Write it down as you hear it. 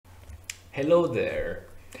Hello there,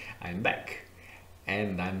 I'm back,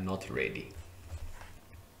 and I'm not ready.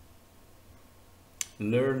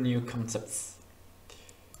 Learn new concepts.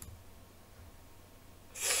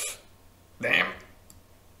 Damn.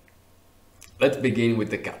 Let's begin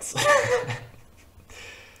with the cats.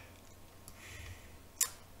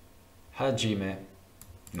 Hajime.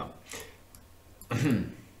 No.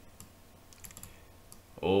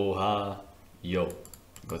 Ohayo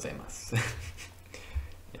gozaimasu.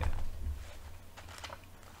 Yeah.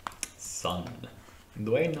 Sun.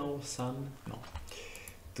 Do I know sun? No.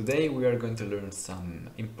 Today we are going to learn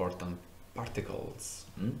some important particles.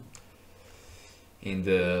 In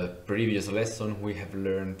the previous lesson we have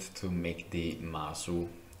learned to make the Masu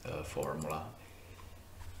formula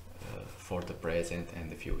for the present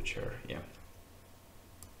and the future. Yeah.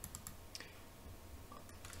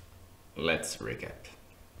 Let's recap.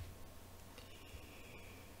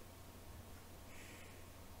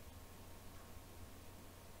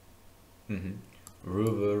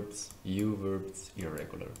 Ru verbs, U verbs,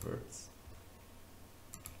 irregular verbs.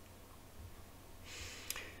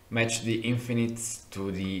 Match the infinites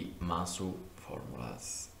to the Masu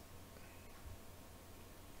formulas.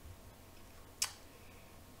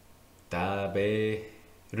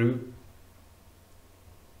 Taberu,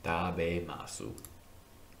 tabemasu.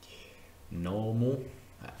 Nomu,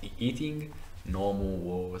 eating.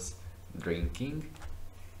 Nomu was drinking.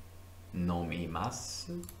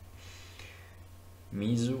 Nomimasu.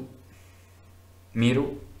 Miru,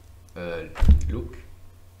 look.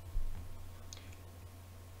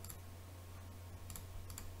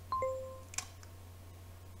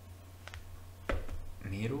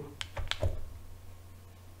 Miru.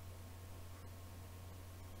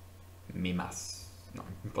 Mimasu. No,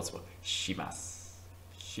 impossible. Shimasu.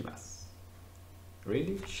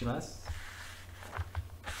 Really? Shimasu?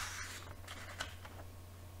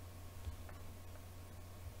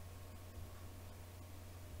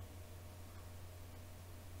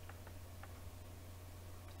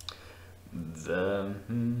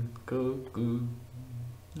 Koku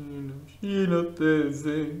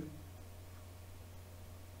Hinoteze.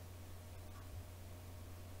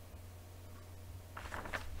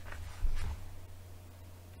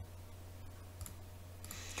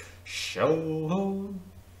 Shou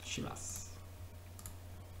shimasu.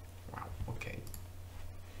 Wow, okay.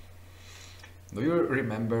 Do you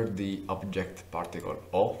remember the object particle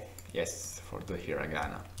o? Yes, for the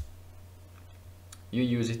hiragana. You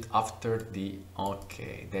use it after the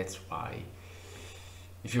okay, that's why.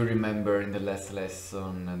 If you remember in the last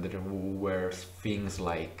lesson there were things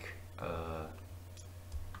like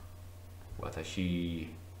watashi,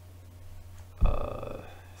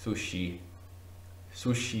 sushi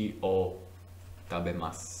o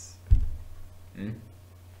tabemasu.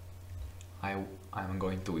 I'm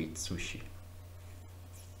going to eat sushi.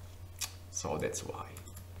 So that's why.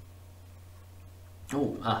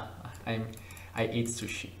 I eat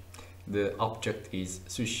sushi. The object is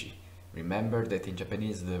sushi. Remember that in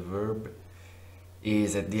Japanese the verb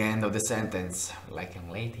is at the end of the sentence, like in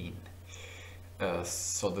Latin.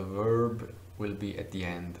 So the verb will be at the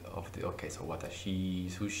end of the... Okay, so watashi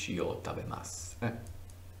sushi o tabemasu.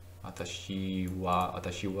 Watashi wa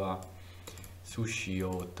sushi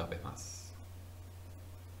o tabemasu.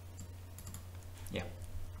 Yeah.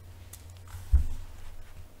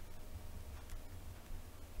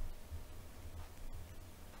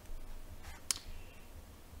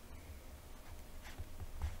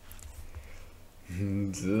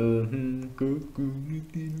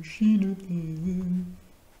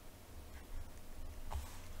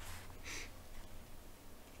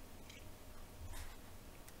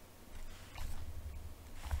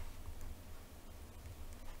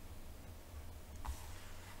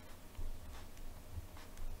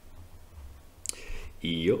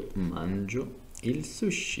 Io mangio il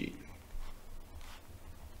sushi.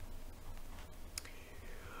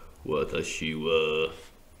 Watashi wa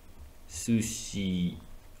sushi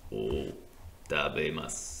o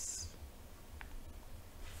tabemasu.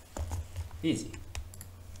 Easy.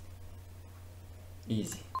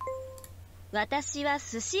 Easy. 私は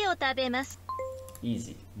寿司を食べます。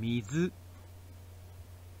 Easy. 水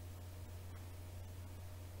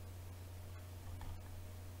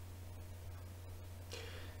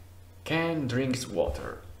Ken drinks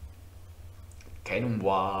water. Ken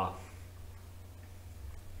wa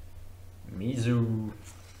mizu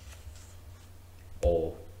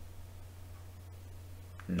o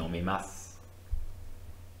nomimasu.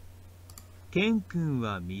 ケン君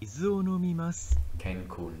は水を飲みます。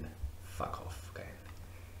 Ken-kun. Fuck off, Ken.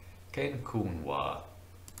 Ken-kun wa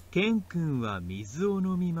ケン君は水を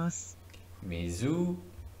飲みます。 mizu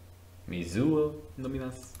水を飲み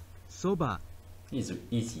ます。そば Easy,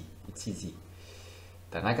 it's easy.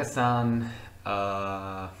 Tanaka-san,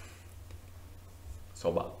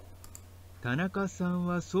 そば。田中さん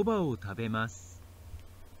はそばを食べます。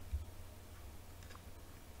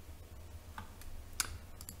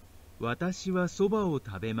私はそばを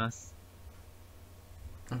食べます。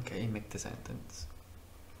 Okay, make the sentence.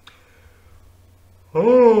 I'm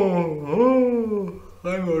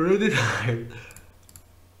already tired.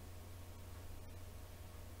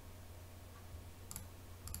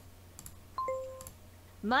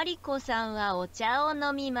 マリコさんはお茶を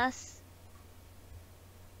飲みます。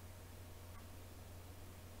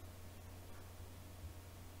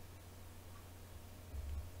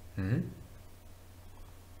Hmm?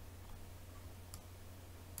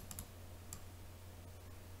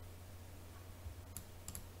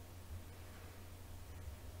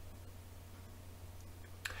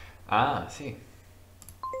 Ah, see.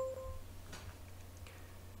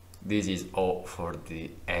 This is O for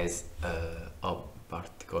the as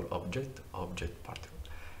particle object particle,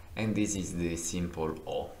 and this is the simple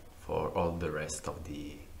O for all the rest of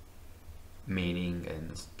the meaning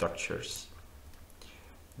and structures.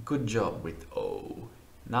 Good job with O.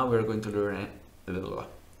 Now we're going to learn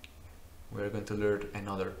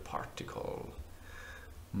another particle,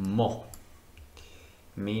 mo,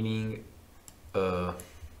 meaning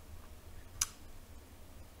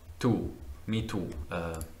too, me too,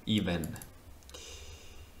 even.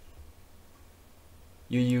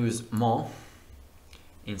 You use mo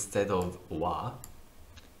instead of wa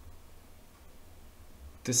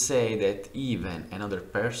to say that even another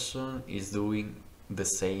person is doing the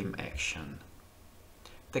same action.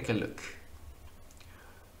 Take a look.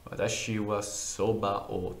 Watashi wa soba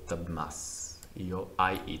o tabimasu.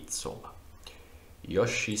 I eat soba.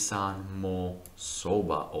 Yoshi-san mo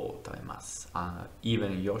soba o tabemasu.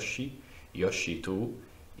 Even Yoshi too,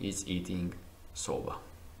 is eating soba.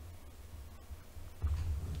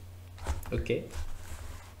 Okay.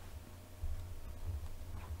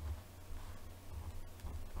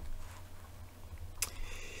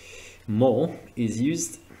 Mo is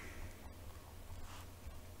used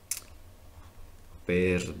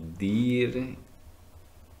per dire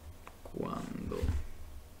quando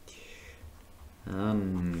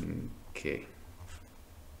anche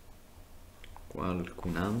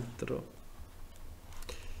qualcun altro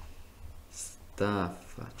sta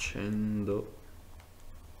facendo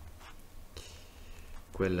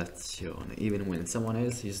quell'azione, even when someone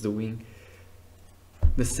else is doing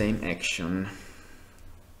the same action.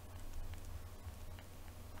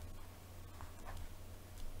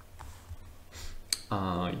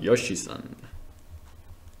 Yoshi-san.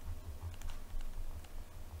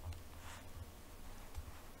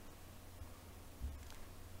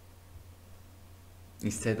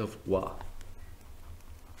 Instead of wa.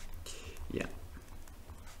 Yeah.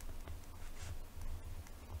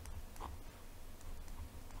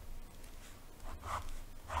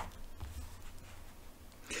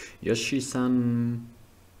 Yoshi-san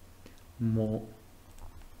mo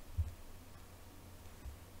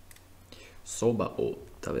soba o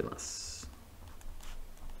tabemasu.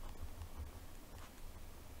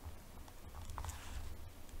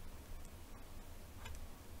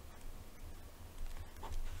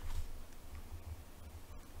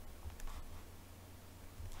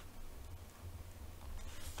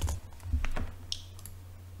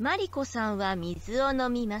マリコさんは水を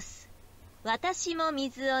飲みます。私も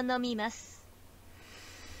水を飲みます。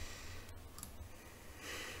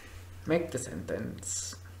Make the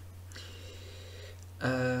sentence.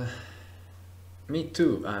 Me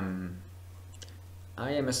too.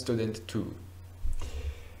 I am a student too.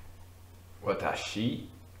 Watashi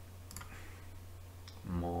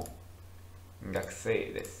mo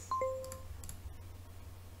gakusei desu.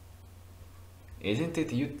 Isn't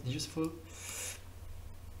it useful?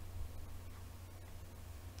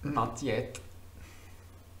 Not yet.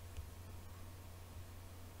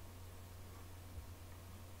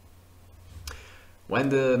 When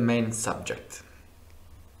the main subject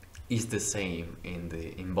is the same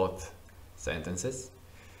in both sentences,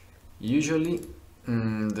 usually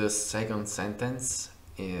the second sentence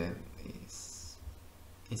is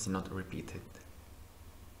not repeated.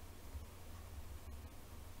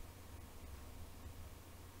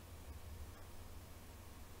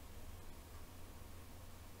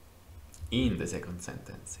 In the second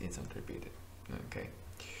sentence, it's not repeated. Okay.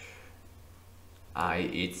 I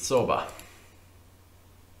eat soba.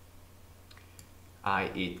 I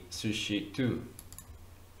eat sushi too.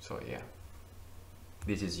 So yeah,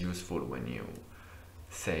 this is useful when you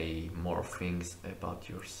say more things about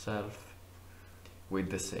yourself with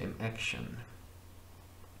the same action.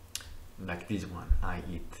 Like this one, I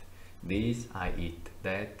eat this, I eat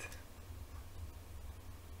that.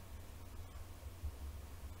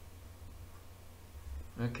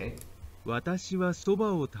 Okay. 私はそ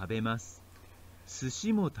ばを食べます。寿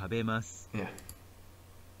司も食べます。Yeah.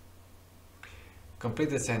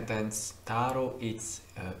 Complete the sentence. Taro eats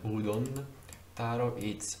udon. Taro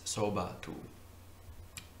eats soba too.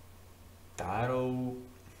 Taro-san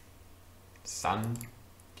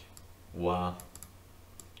wa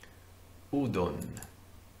udon.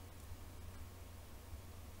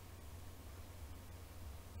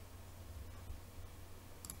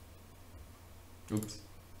 Oops.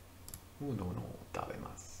 Udonを食べ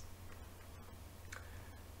ます。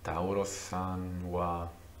タオロさん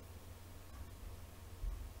は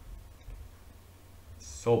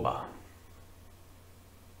そば。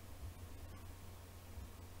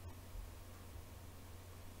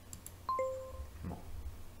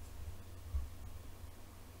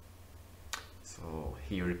So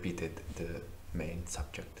he repeated the main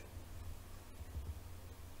subject.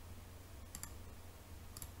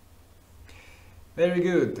 Very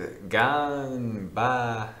good.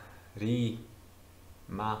 Ganbari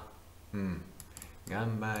ma.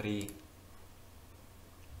 Ganbari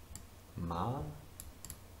ma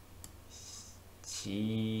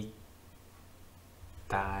shitane.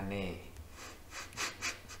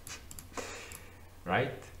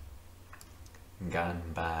 Right?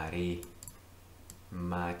 Ganbari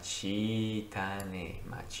machitane.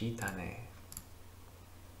 Machitane.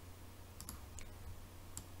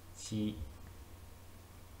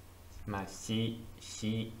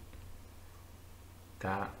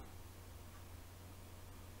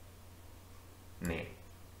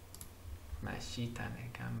 Mashitane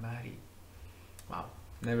gambari. Wow,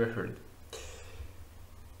 never heard.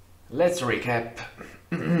 Let's recap.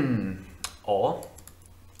 O,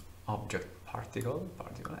 object particle,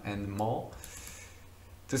 and mo,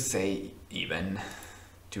 to say even,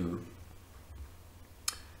 to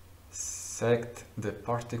set the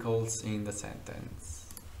particles in the sentence.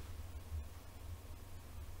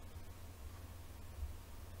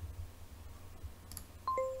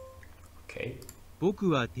 Okay. 僕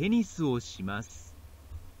はテニスをします。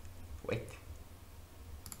Wait.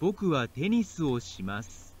 僕はテニスをしま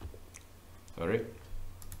す。Sorry.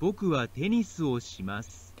 僕はテニスをしま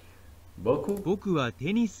す。僕は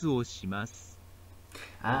テニスをします。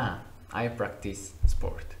Ah, I practice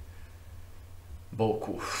sport.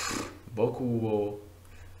 僕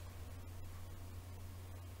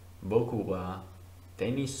は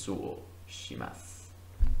テニスをします。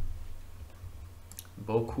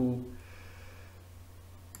僕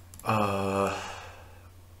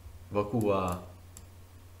は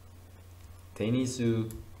テニス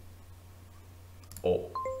を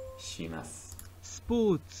します。ス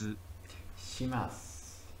ポーツしま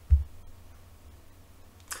す。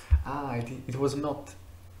Ah, it was not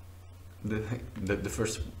the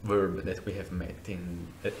first verb that we have met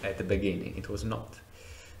at the beginning. It was not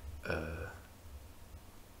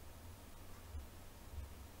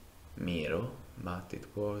miro, but it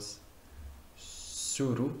was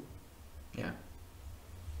suru. Yeah.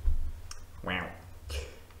 Wow.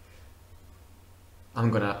 I'm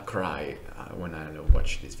gonna cry when I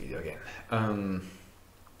watch this video again.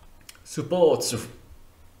 Sports.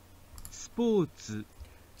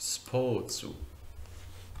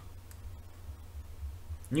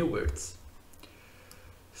 New words.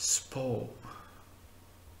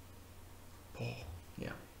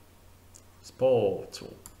 Yeah. Sports.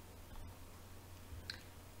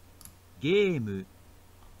 Game.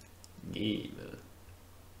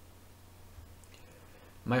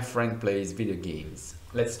 My friend plays video games.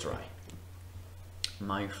 Let's try.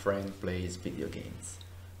 My friend plays video games.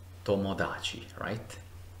 Tomodachi, right?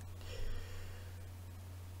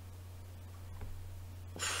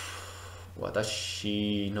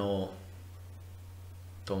 Watashi no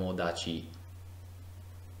tomodachi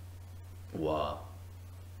wa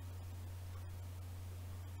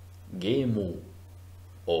game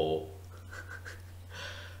o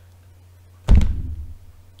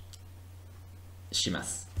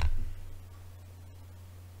shimasu.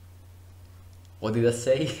 What did I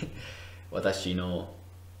say? Watashi no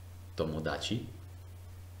tomodachi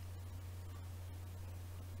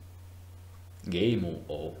game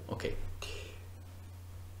o. Okay.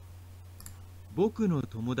 僕の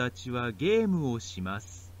友達はゲームをしま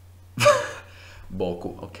す。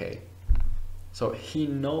Boku, okay. So he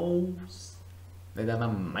knows that I'm a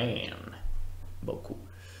man. Boku.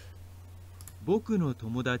 僕の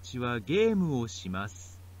友達はゲームをしま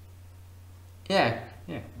す。Yeah.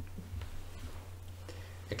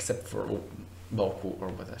 Except for boku or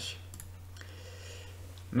watashi.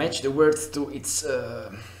 Match the words to its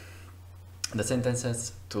the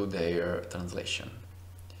sentences to their translation.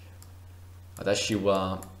 私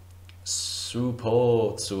はス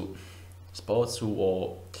ポーツを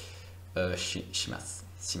します。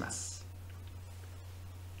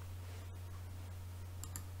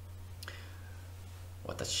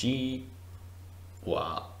私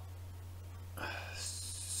は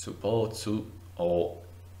スポーツを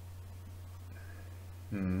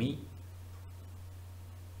見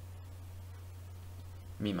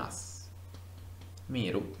ます。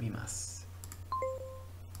見ます。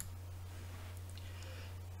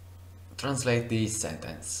Translate this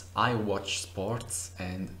sentence. I watch sports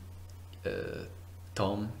and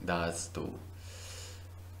Tom does too.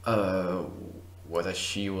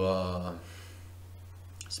 私は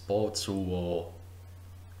スポーツを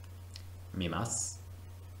見ます。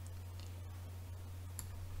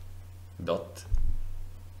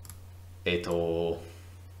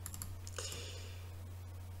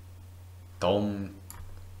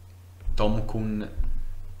トム君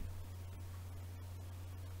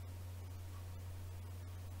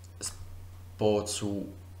スポー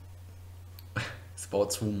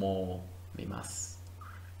ツも見ます。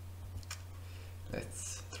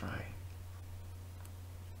Let's try.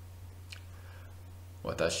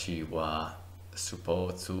 私はスポ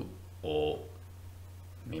ーツを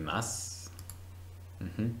見ます。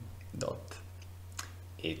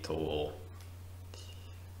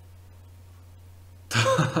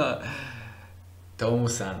トム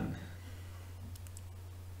さ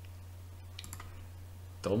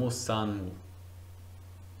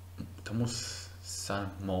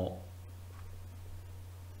んも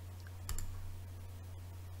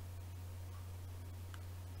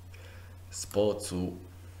スポーツ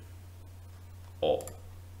を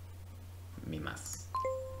見ます。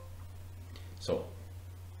So,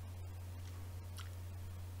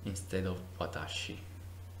 instead of watashi.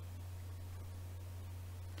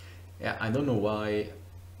 Yeah, I don't know why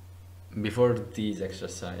before this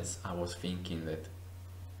exercise I was thinking that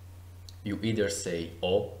you either say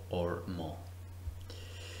o or mo.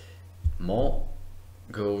 Mo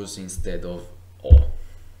goes instead of o.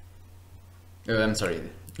 I'm sorry,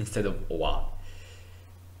 instead of wa.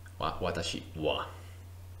 Watashi wa.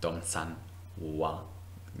 Tom-san wa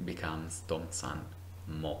becomes Tom-san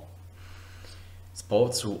mo. スポー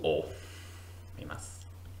ツを見ます。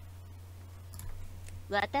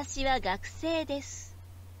私は学生です。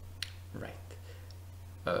Right.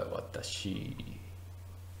 私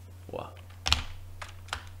は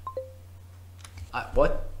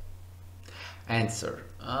what? Answer.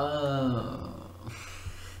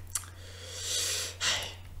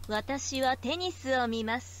 私はテニスを見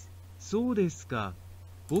ます。そうですか。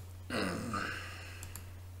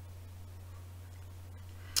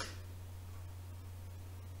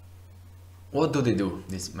What do they do,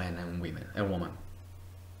 these men and woman?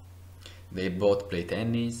 They both play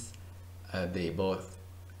tennis, they both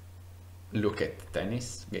look at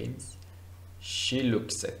tennis games. She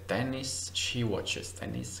looks at tennis, she watches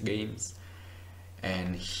tennis games,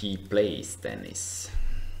 and he plays tennis.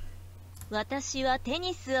 私はテ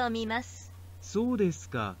ニスを見ます。そうです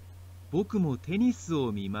か。僕もテニス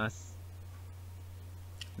を見ます。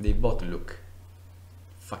They both look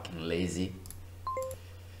fucking lazy.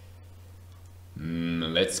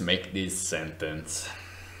 Let's make this sentence.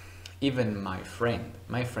 Even my friend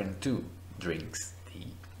too drinks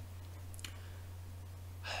tea.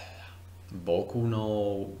 僕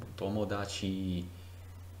の友達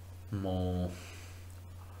も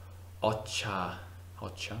お茶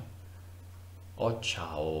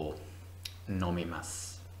を飲みま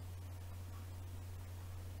す。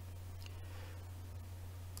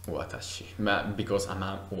私、because I'm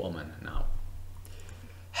a woman now.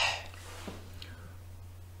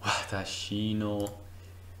 私の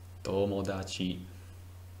友達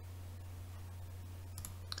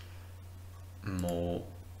も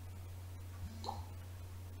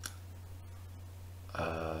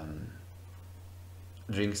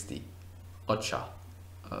drinks tea. お茶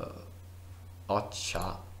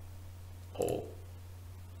を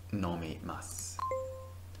飲みます。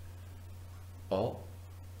Do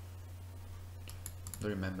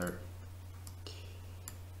you remember?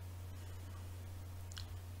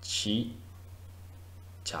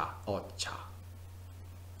 お茶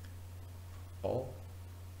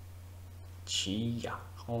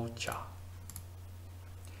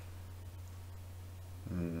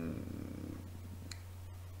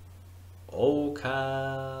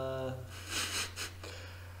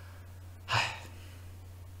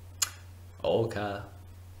おか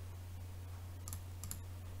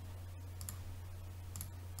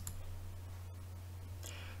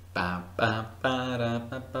The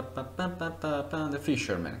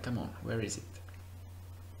fisherman, come on, where is it?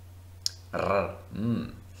 R,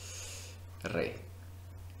 re.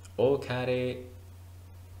 Okare.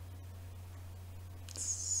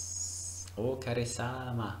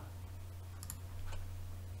 Okare-sama.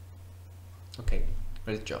 Okay,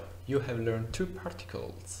 great job. You have learned 2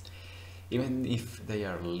 particles. Even if they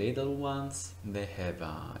are little ones, they have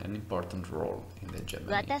an important role in the Japanese.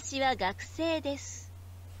 私は学生です。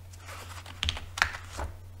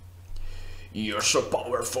 You're so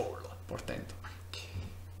powerful, portento.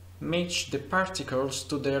 Match the particles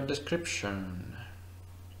to their description.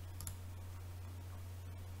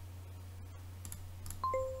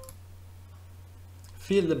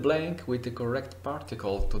 Fill the blank with the correct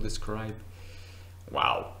particle to describe.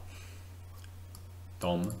 Wow.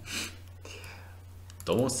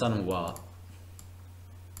 Tomo-san wa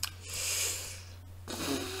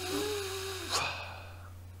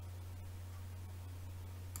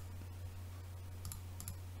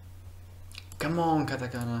Come on,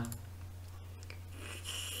 katakana.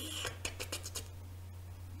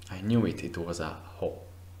 I knew it, it was a ho.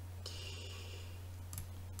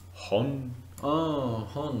 Hon. Oh,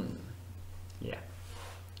 hon. Yeah.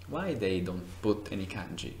 Why they don't put any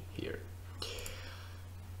kanji here?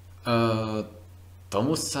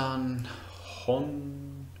 Tomo-san,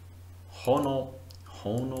 hono,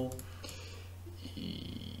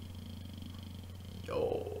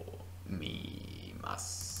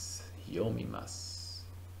 yomimasu.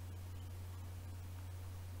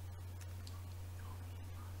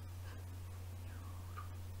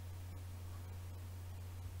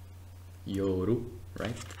 Yoru,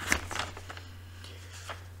 right?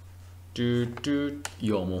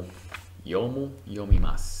 Yomu,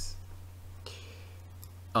 yomimasu.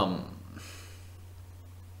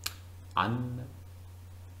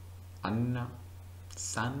 Anna,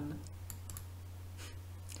 san,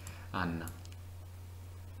 Anna.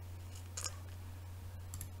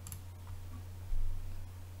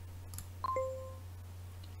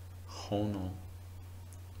 Hono,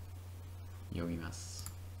 yomimasu.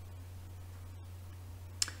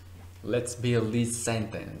 Let's build this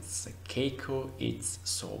sentence. Keiko eats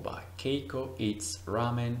soba. Keiko eats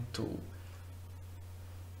ramen too.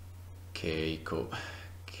 Keiko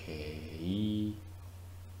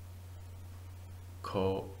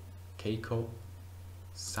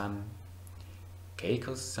san.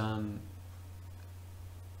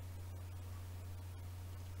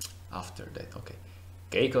 After that, okay.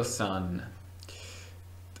 Keiko-san.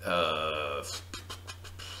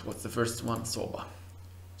 What's the first one? Soba.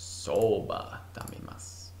 Soba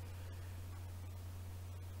tamimasu.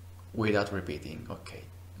 Without repeating, okay.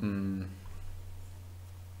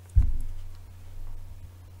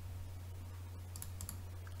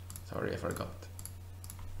 Sorry, I forgot.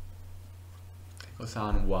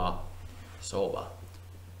 Keiko-san wa soba.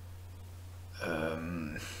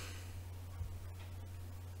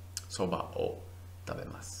 Soba o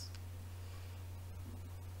tabemasu.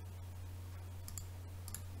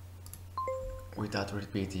 Without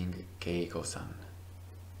repeating, Keiko-san.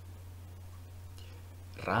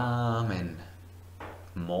 Ramen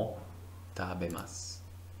mo tabemasu.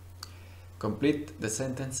 Complete the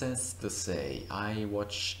sentences to say, I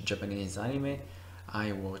watch Japanese anime,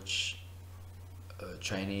 I watch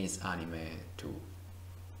Chinese anime too.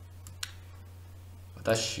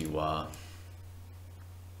 Watashi wa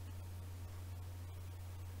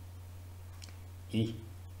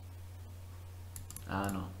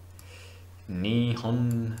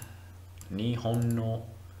Nihon no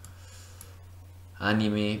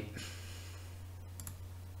anime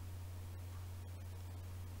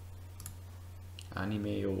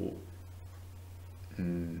o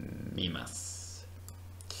mimasu.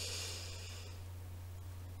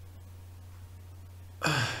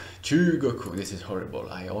 Chugoku, this is horrible.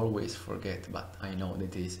 I always forget, but I know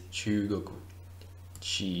that it is Chugoku.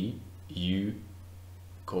 Chukogu.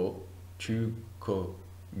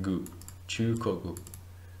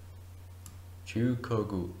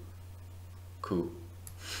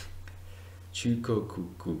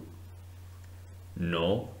 Chukogu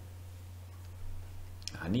no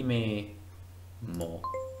anime mo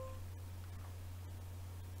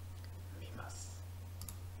mimasu.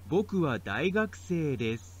 僕は大学生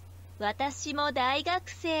です。私も大学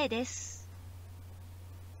生です。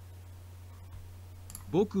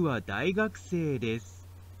僕は大学生です。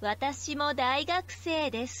私も大学生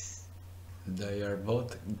です。They are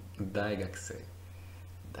both 大学生。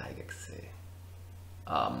大学生。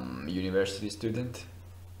University student.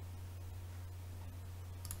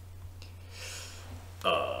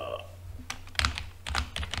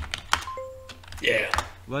 Yeah,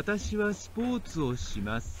 私はスポーツをし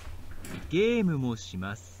ます。ゲームもし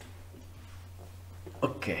ます。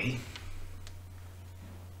Okay.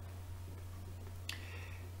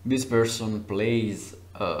 This person plays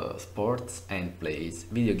sports and plays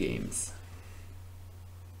video games.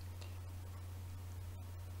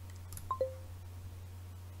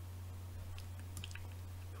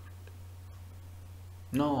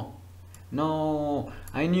 No, no,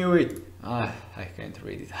 I knew it. I can't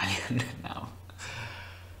read Italian now.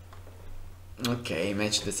 Okay,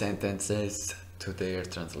 match the sentences to their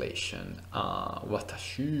translation.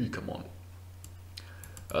 Watashi, come on.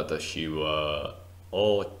 Watashi wa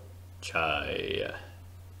ochai.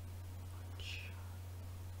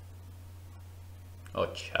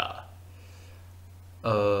 Ocha.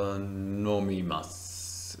 Nomimasu.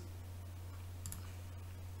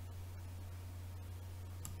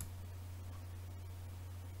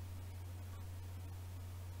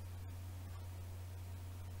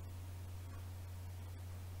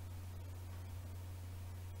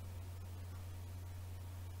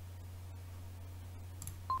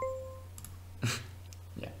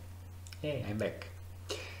 Yeah. Hey, I'm back.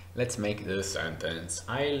 Let's make the sentence.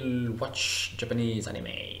 I'll watch Japanese anime.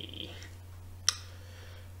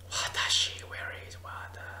 Watashi, where is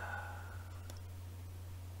Wata?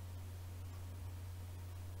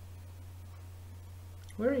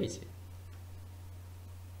 Where is it?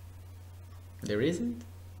 There isn't?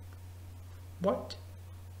 What?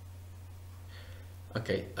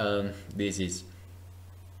 Okay, this is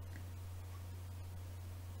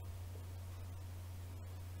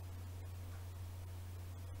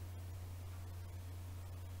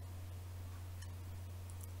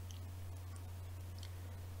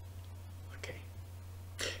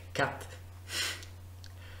cat.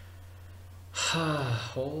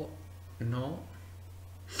 Oh no.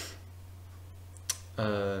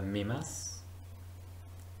 Mimas.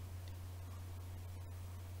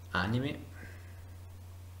 Anime.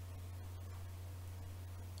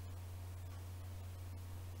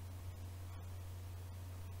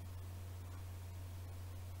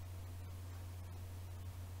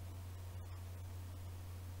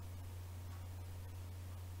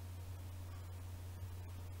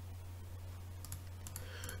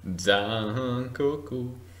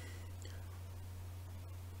 Zankoku.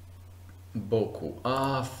 Boku.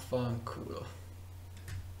 Ah, fanculo.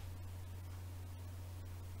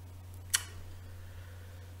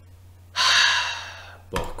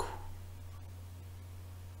 Boku.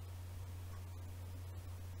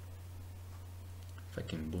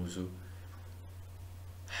 Fucking Busuu.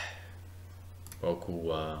 Boku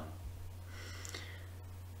wa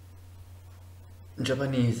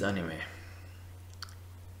Japanese anime.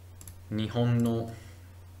 Nihon no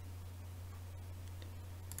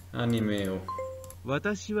anime o.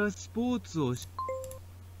 私はスポーツをし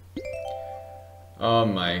Oh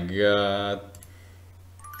my god.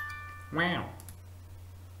 Wow.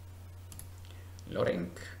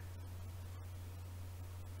 Loading.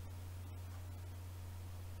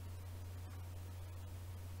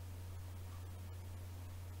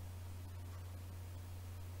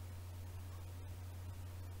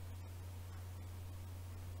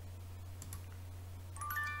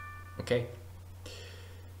 Okay.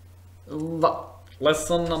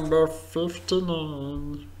 Lesson number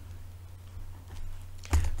 59.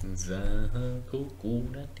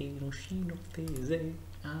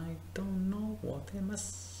 I don't know what I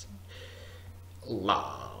must say.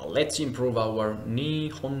 Let's improve our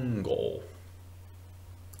Nihongo.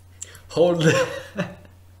 Hold.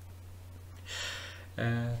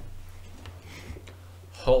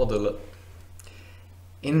 Hold.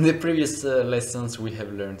 In the previous lessons we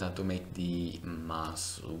have learned how to make the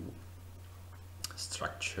Masu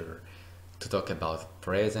structure to talk about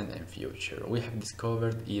present and future. We have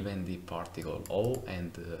discovered even the particle O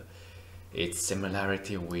and its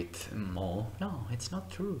similarity with mo. No, it's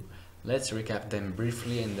not true. Let's recap them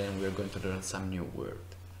briefly and then we're going to learn some new word.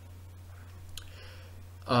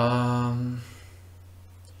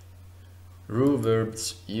 Ru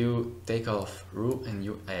verbs, you take off ru and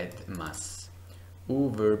you add mas.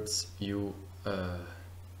 U verbs, you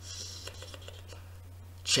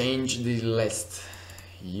change the last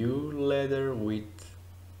U letter with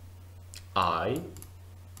I.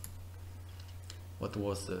 What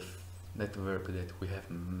was that verb that we have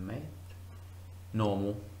made?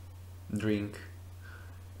 Nomu, drink.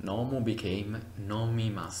 Nomu became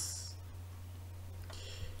nomimasu.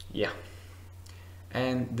 Yeah.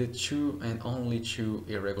 And the two and only two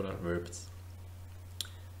irregular verbs.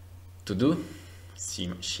 To do,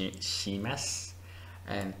 shimasu,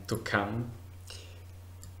 and to come,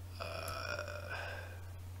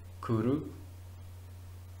 kuru,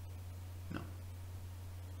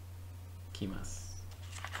 kimasu.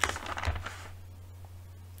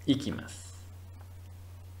 Ikimasu.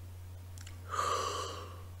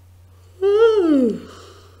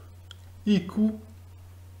 Iku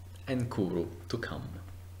and kuru, to come.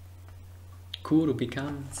 Kuru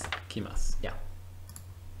becomes kimasu. Yeah.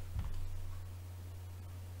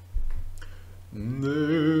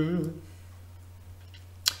 Ne.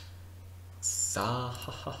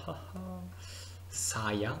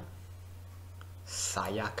 Saya.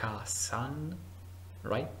 Sayaka-san.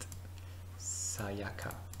 Right?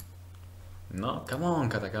 Sayaka. No, come on,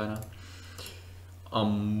 katakana.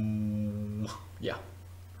 Yeah.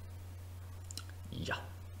 Yeah.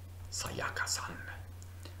 Sayaka-san.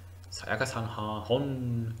 Sayaka-san ha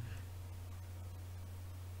hon.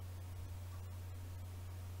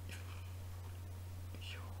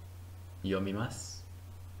 Yomimasu.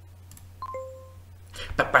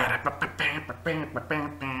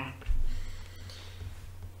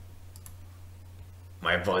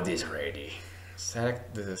 My body is ready.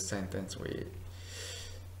 Select the sentence with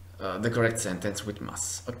the correct sentence with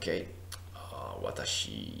mas. Okay.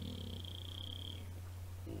 Watashi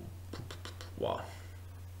wa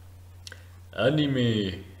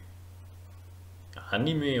anime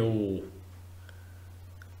o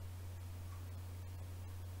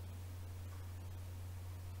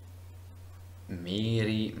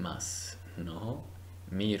mirimasu. No,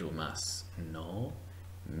 mirumasu. No,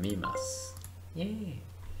 mimasu. Yeah.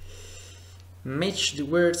 Match the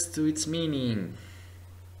words to its meaning.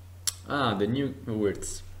 Ah, the new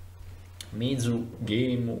words. Mizu,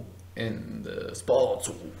 game, and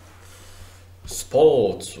sportsu.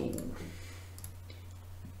 Sportsu.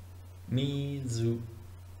 Mizu,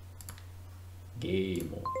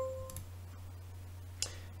 game.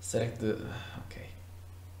 Select the. Okay.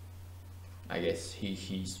 I guess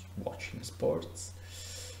he's watching sports.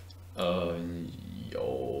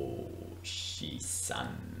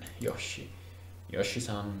 Yoshi-san.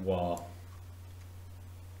 Yoshi-san wa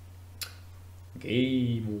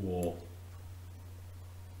game wo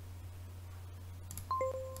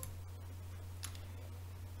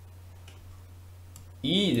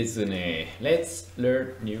いいですね. Let's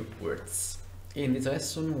learn new words. In this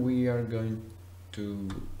lesson we are going to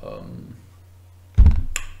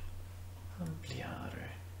ampliare,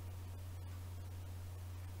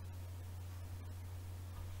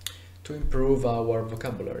 to improve our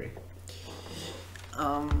vocabulary.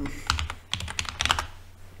 Come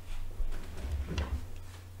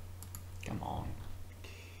on.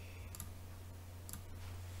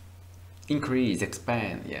 Increase,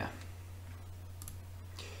 expand, yeah.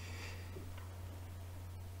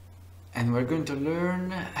 And we're going to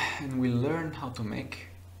learn, and we'll learn how to make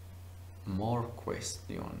more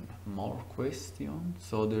questions.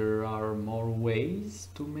 So there are more ways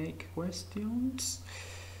to make questions.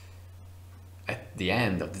 At the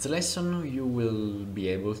end of this lesson, you will be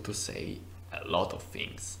able to say a lot of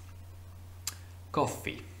things.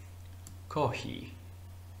 Coffee, kohi,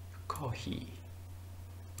 kohi.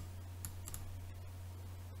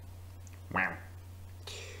 Wow.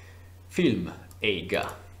 Film,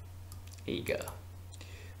 eiga, eiga.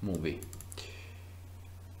 Movie.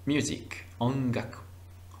 Music, ongaku,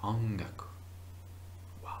 ongaku.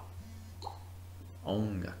 Wow.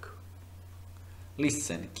 Ongaku.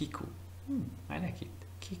 Listen, kiku. I like it.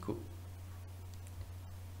 Kiku.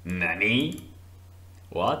 Nani?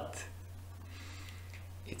 What?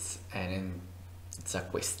 It's a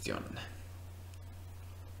question.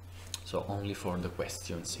 So only for the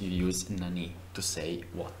questions you use nani to say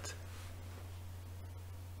what.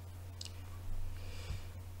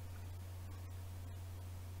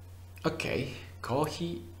 Okay,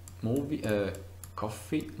 coffee, movie,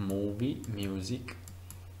 music.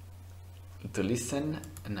 To listen,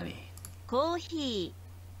 nani? コーヒ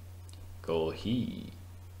コーヒー。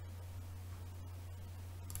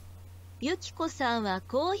ゆきこさんは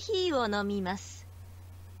コーヒーを飲みます。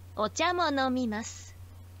お茶も飲みます。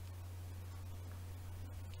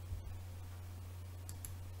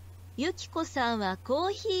ゆきこさんはコ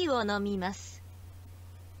ーヒーを飲みます。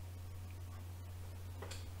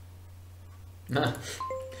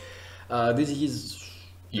This is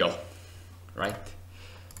yo, right?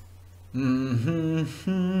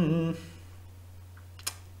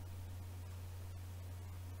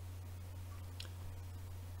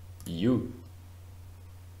 You.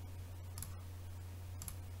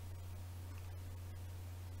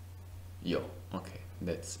 Yo, okay,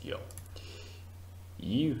 that's yo.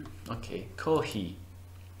 You, okay, coffee.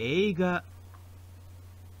 映画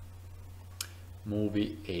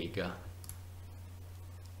Movie, eiga.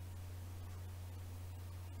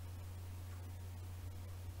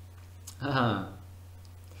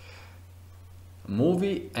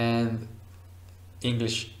 movie and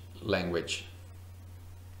English language.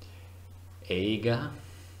 映画、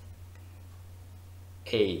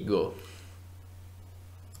英語。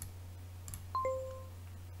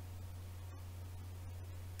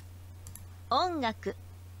音楽、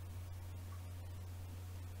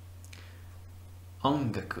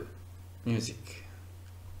音楽、music。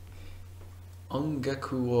音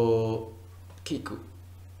楽を聞く、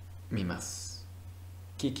見ます。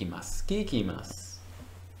聞きます。聞きます。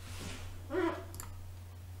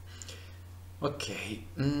OK。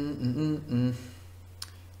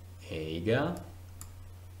映画、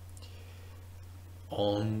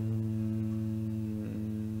音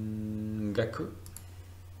楽、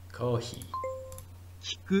コーヒー。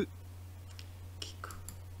聞く、聞く。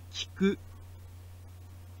聞く。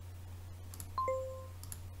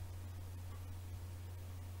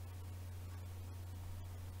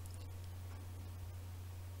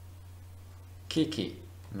聞き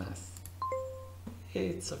ます。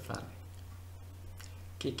It's so funny.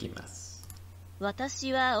 聞きます。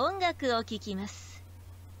私は音楽を聴きます。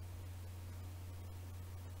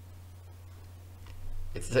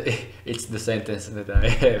It's the sentence that I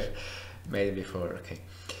have made before. Okay.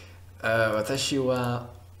 私は、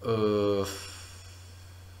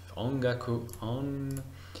音楽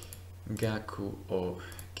を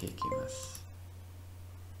聴きます。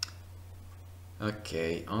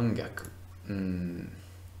Okay, 音楽。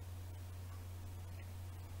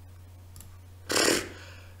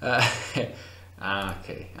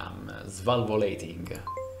Okay, I'm svalvolating,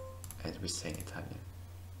 as we say in Italian.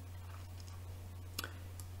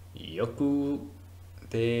 よく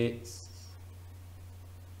で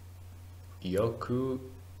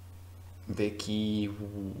き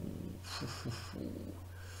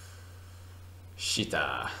し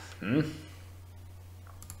た。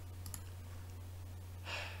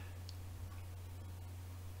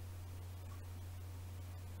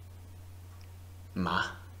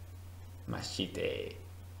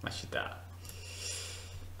ました。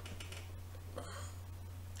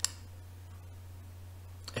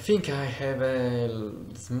I think I have a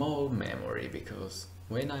small memory because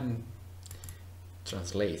when I'm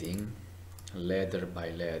translating letter by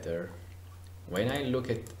letter, when I look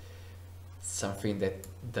at something that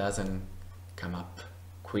doesn't come up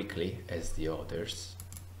quickly as the others,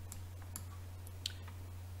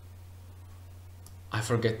 I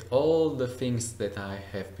forget all the things that I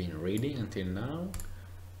have been reading until now,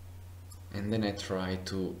 and then I try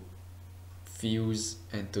to fuse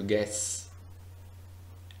and to guess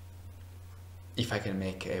if I can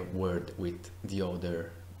make a word with the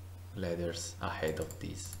other letters ahead of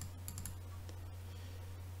this.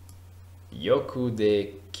 よく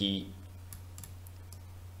でき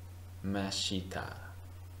ました。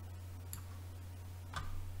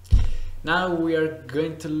Now we are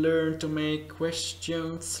going to learn to make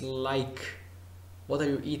questions like what are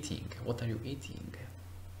you eating? What are you eating?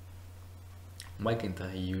 Why can't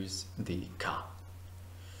I use the ka?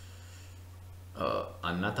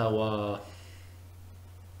 あなたは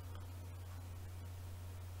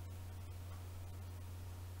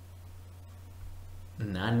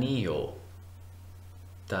何を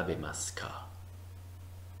食べますか?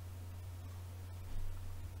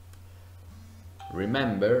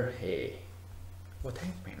 Remember, hey, what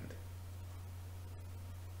happened?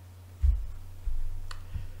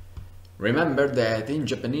 Remember that in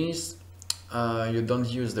Japanese, you don't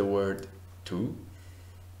use the word to.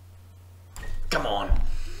 Come on,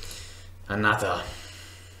 another.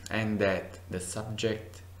 And that the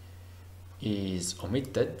subject is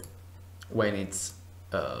omitted when it's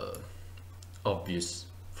obvious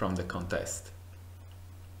from the context.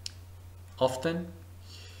 Often,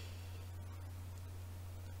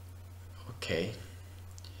 okay,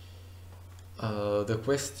 the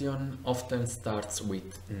question often starts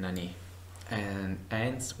with Nani and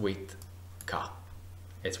ends with ka,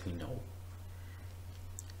 as we know.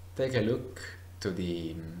 Take a look to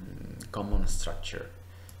the common structure.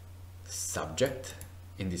 Subject,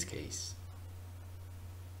 in this case.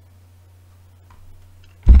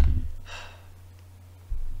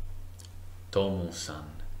 Tomo-san.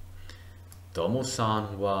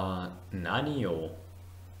 Tomo-san wa nani o?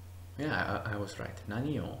 Yeah, I was right.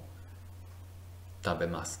 Nani o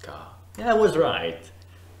tabemasu ka? Yeah, I was right.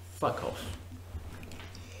 Fuck off.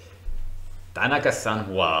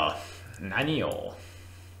 Tanaka-san wa nani o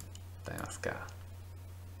tabemasu ka?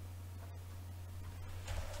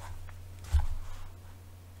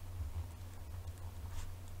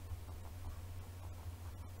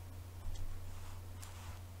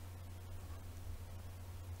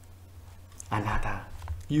 Anata.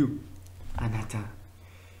 You. Anata.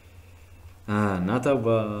 あなた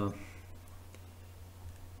は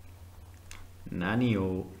何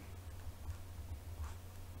を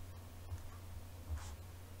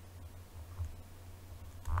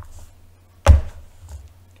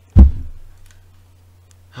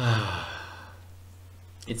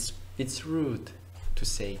It's rude to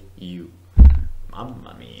say you.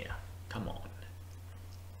 Mamma mia, come on.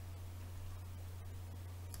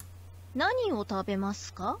 何を食べま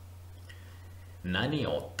すか？何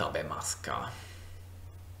を食べますか？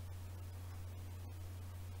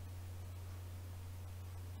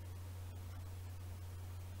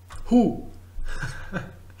 Who?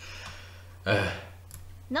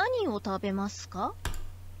 何を食べますか？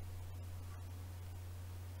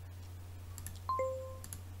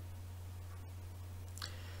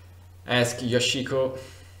 Ask Yoshiko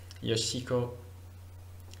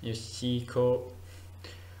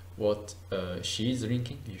what she is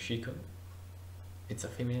drinking. Yoshiko, it's a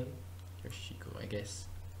female. Yoshiko, I guess.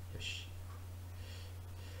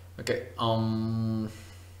 Okay.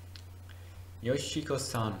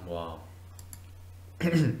 Yoshiko-san は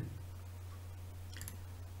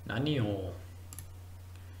何を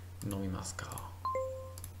飲みますか？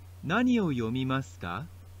何を読みますか？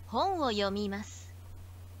本を読みます。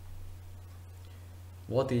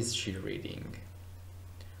What is she reading?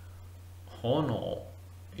 本を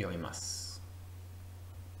読みます。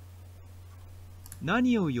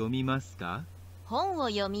何を読みますか？本を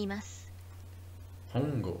読みます。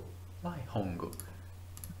本語 Why 本語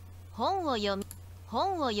本を読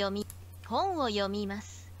みま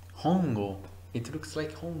す。本語 It looks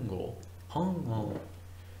like 本語本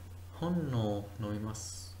を飲みま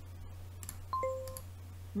す。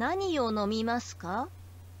何を飲みますか？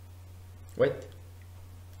 Wait.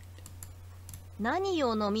 何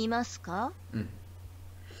を飲みますか？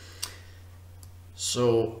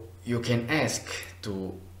 So you can ask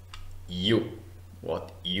to you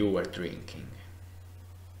what you are drinking.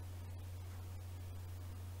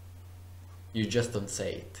 You just don't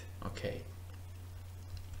say it, okay?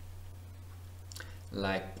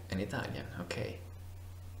 Like an Italian, okay?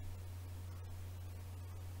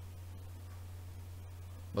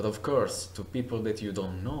 But of course, to people that you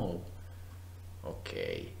don't know,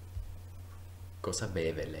 okay, cosa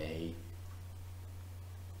beve lei?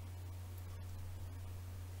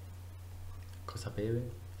 Cosa beve?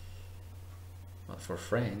 But for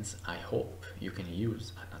friends, I hope you can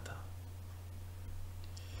use anata.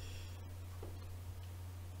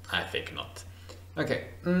 I think not. Okay.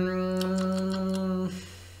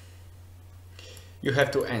 You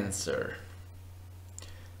have to answer.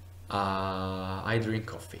 I drink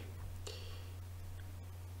coffee.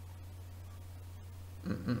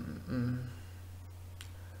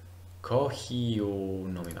 コーヒーを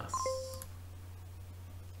飲みます。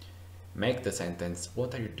Make the sentence,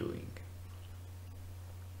 what are you doing?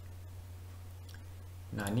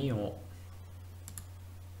 何を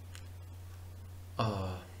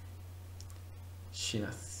し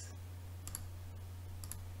ます。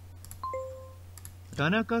田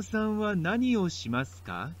中さんは何をします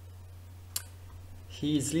か？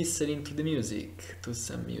 He is listening to the music, to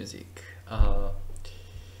some music.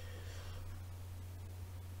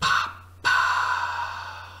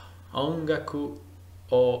 音楽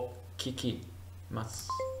を聴きます。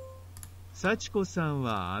幸子さん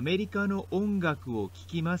はアメリカの音楽を聴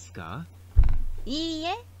きますか？いい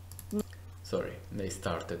え。Sorry, they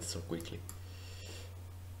started so quickly.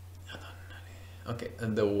 Okay,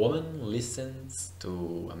 and the woman listens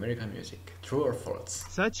to American music. True or false?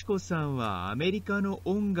 幸子さんはアメリカの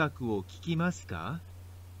音楽を聴きますか？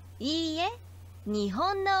いいえ。日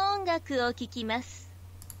本の音楽を聴きます。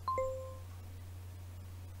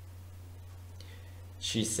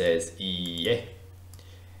She says, いいえ。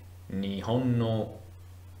日本の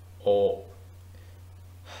を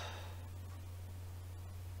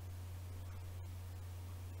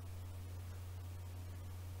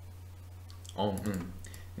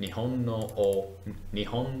日本の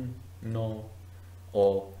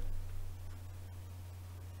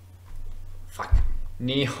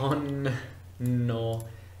日本の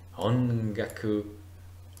音楽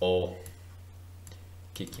を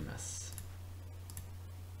聴きます。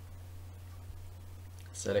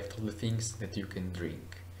Select all the things that you can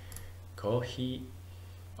drink. Coffee,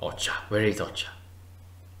 ocha. Where is ocha?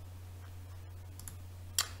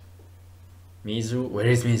 Mizu, where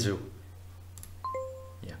is Mizu?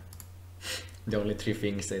 Yeah, the only three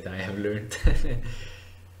things that I have learned.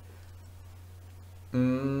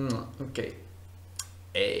 Okay.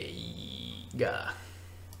 Eiga.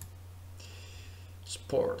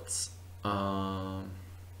 Sports.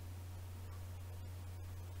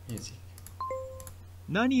 Music.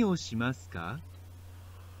 何をしますか？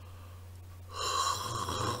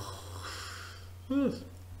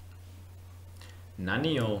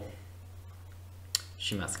何を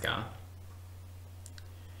しますか?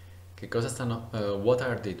 Che cosa stanno? What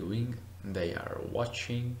are they doing? They are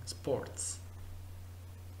watching sports.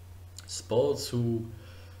 Sports su.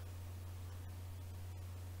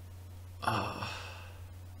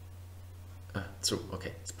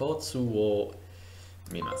 Okay. Sports wo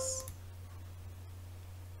mimasu.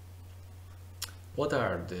 What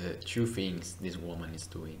are the two things this woman is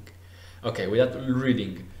doing? Okay, without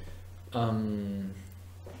reading. I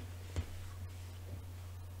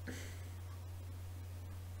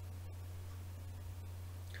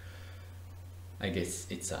guess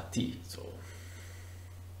it's a tea, so.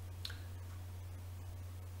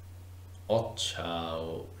 Ocha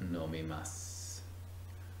o nomimasu.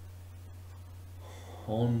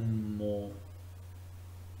 Hon mo.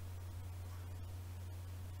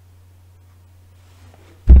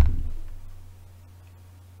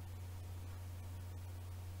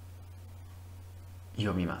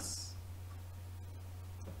 Yomimasu.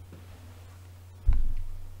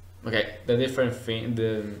 Okay, the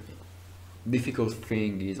difficult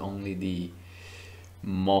thing is only the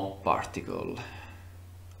mo particle,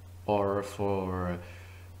 or for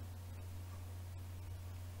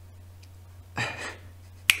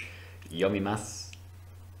yomimasu.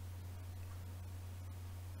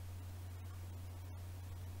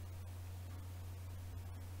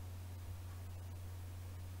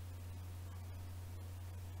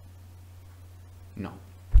 No,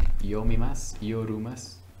 yomimasu,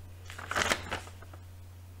 yorumasu.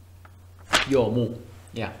 Yomu,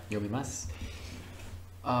 yeah, yomimasu.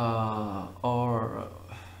 Or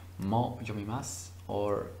mo yomimasu,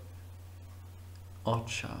 or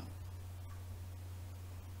ocha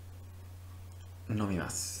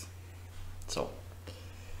nomimasu. So,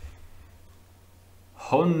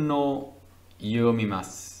 hon no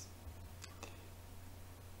yomimasu.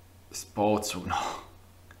 Sportsu no.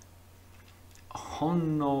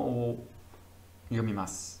 Hon no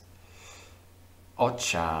yomimasu.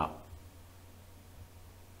 Ocha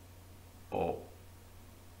o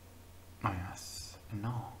nomimasu.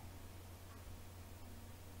 No.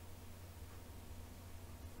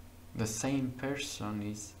 The same person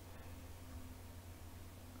is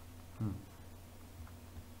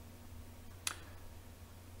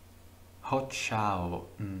Hocha o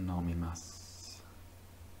nomimasu.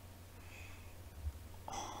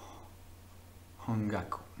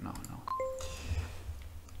 Hongaku. No.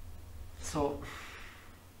 So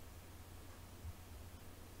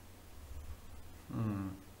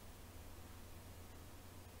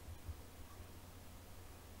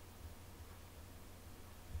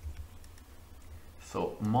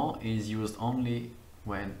So mo is used only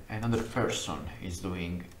when another person is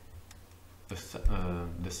doing the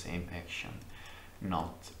same action,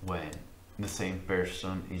 not when the same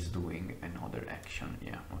person is doing another action.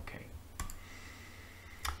 Yeah, okay.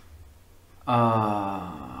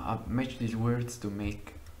 I've matched these words to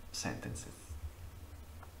make sentences.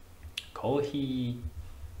 Coffee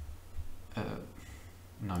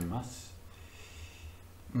nomimasu.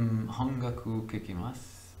 Hongaku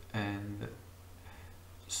kikimasu. And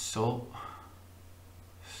soba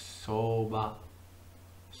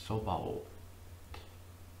o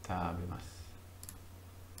tabemasu.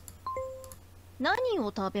 何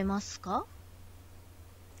を食べますか?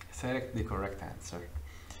 Select the correct answer.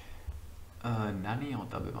 Nani o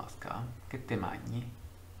tabemasu ka? Che te mangi?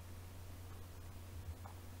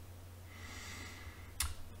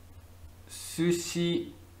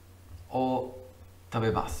 Sushi o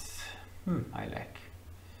tabemasu. I like.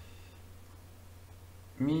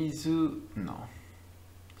 Mizu no.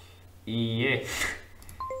 Iie.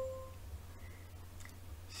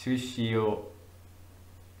 Sushi o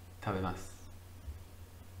tabemasu.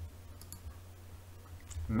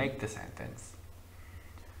 Make the sentence.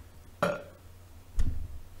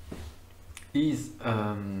 Is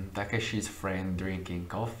Takeshi's friend drinking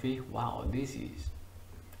coffee? Wow, this is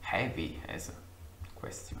heavy as a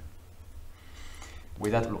question.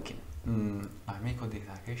 Without looking. Amico di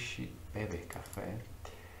Takeshi beve caffè.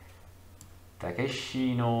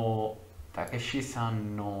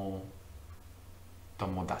 Takeshi-san no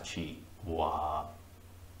tomodachi wa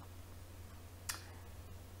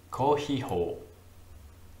coffee ho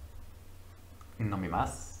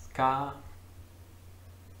nomimasu ka?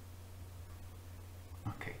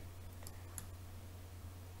 Okay.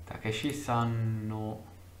 Takeshi-san no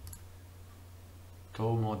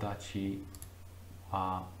tomodachi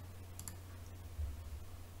wa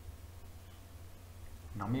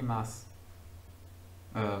nomimasu.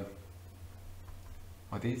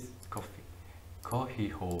 What is coffee? コーヒ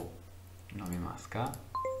ーを飲みますか？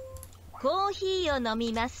コーヒーを飲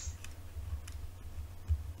みます。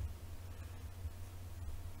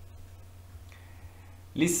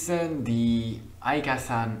Listen the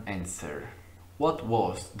Aika-san answer. What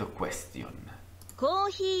was the question? コー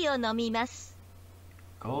ヒーを飲みます。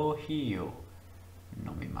コーヒーを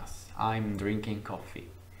飲みます。I'm drinking coffee.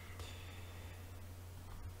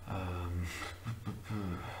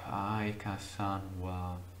 愛花さん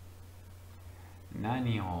は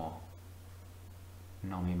何を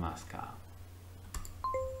飲みますか？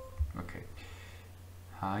 OK。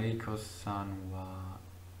愛花さんは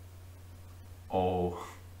お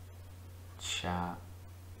茶。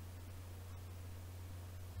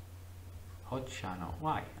hot 茶の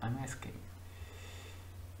Why? I'm asking.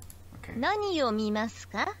 Okay. 何を見ます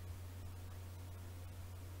か？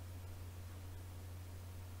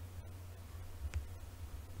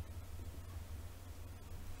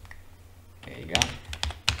 映画。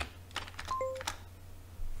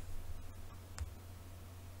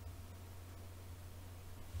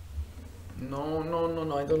No,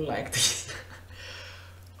 I don't like this.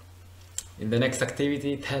 In the next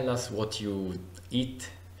activity, tell us what you eat,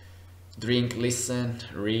 drink, listen,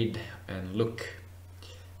 read, and look.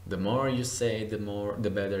 The more you say, the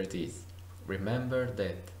better it is. Remember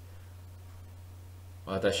that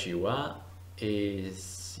watashi wa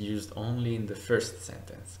is used only in the first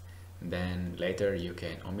sentence. Then later you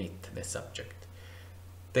can omit the subject.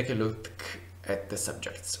 Take a look at the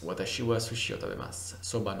subjects. Watashi wa sushi o tabemasu.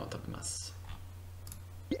 Soba no tabemasu.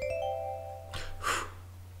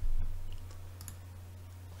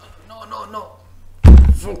 No.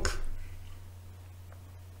 Fuck.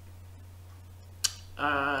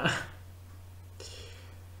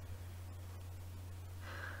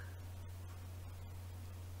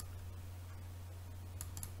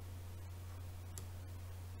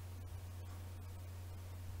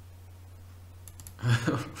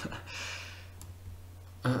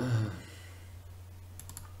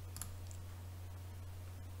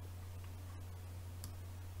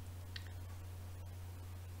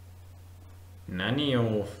 Nani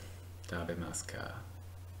o tabemasu ka?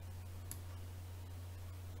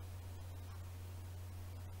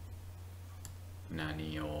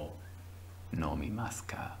 Nani o nomimasu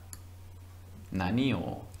ka? Nani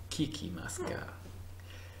o kikimasu ka?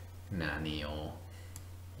 Nani o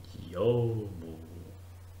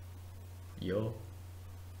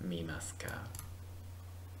yomimasu ka?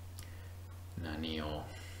 Nani o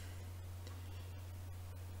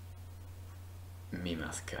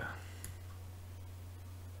mimasu ka?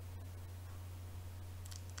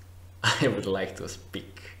 I would like to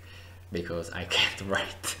speak because I can't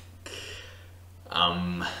write.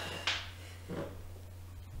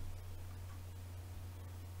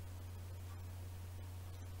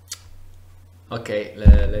 Okay,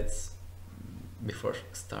 let's before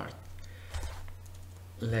start.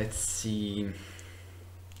 Let's see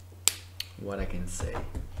what I can say.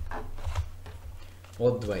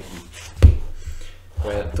 What do I eat?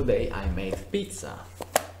 Well, today I made pizza.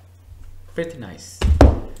 Pretty nice.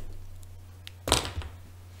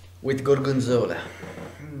 With gorgonzola.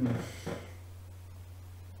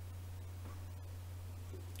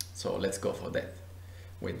 So let's go for that.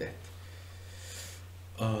 With that.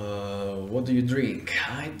 What do you drink?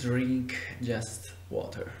 I drink just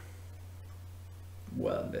water.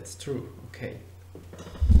 Well, that's true. Okay.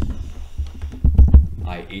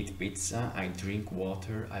 I eat pizza, I drink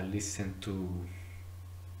water, I listen to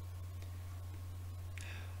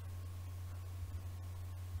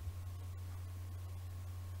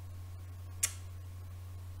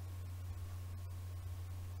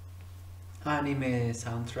anime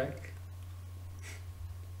soundtrack.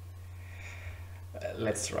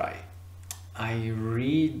 Let's try. I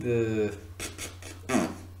read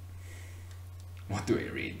what do I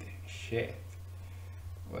read? Shit.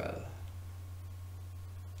 Well,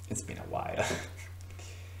 it's been a while.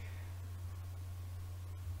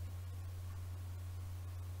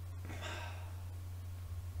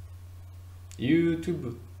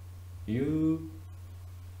 YouTube.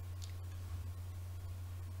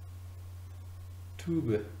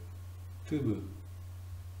 Tube.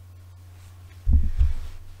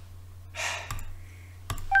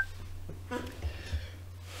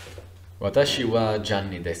 私はジャ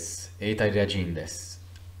ンニです。イタリア人です。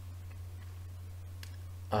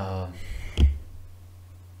I'm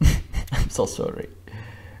so sorry.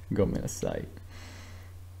 ごめんなさい。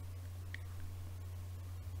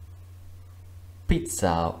ピッツ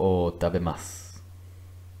ァを食べます。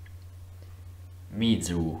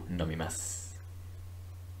水を飲みます。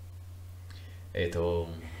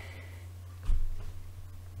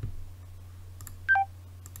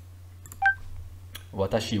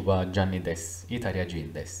私はジャニーです。イタリア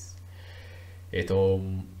人です。ピッ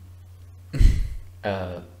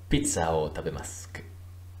ツァを食べます。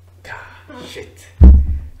Shit.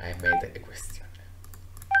 I made a question.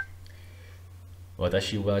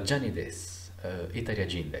 私はジャニーです。イタリア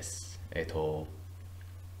人です。ピ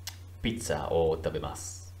ッツァを食べま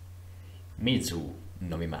す。水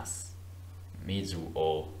飲みます。水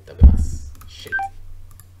を食べます。Shit.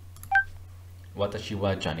 私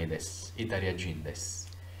はジャニーです。イタリア人です。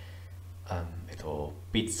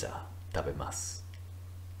ピッツァ食べます。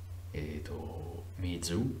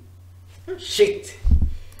水 Shit!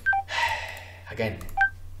 Again.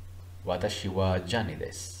 私はジャニー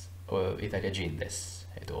です。イタリア人です。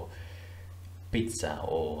ピッツァ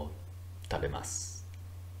を食べます。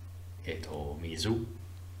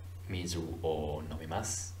水を飲みま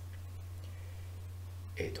す。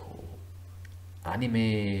アニ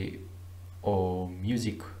メをミュージ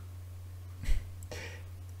ック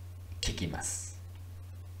聞きます。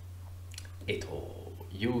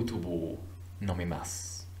YouTube を飲みま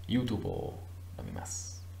す。YouTube を飲みま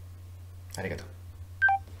す。ありがとう。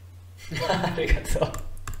ありがとう。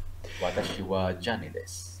私はジャニーで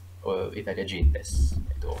す。イタリア人です。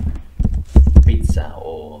ピッツァ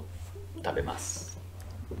を食べます。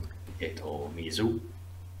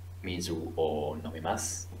水を飲みま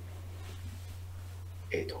す。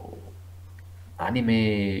アニ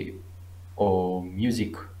メをミュージ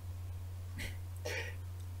ック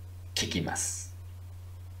聞きます。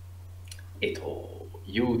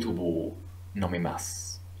YouTube を飲みま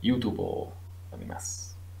す。YouTube を飲みま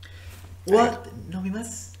す。What? 飲みま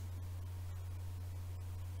す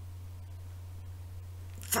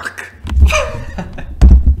Fuck!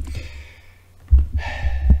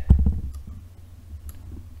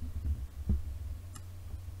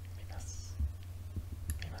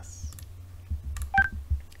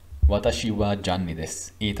 私はジャンニーで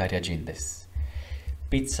す。イタリア人です。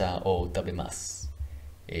ピッツァを食べます。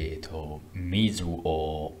水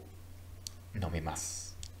を飲みま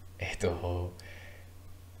す。ロ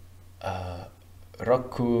ッ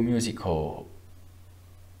クミュージックを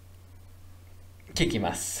聞き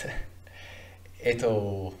ます。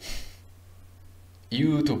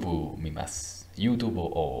YouTube 見ます。YouTube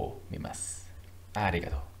を見ます。ありが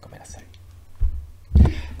とう。ごめんなさい。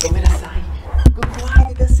ごめんなさい。Why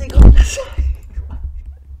did I say ごめんなさい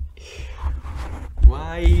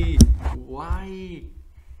Why?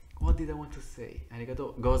 What did I want to say? ありが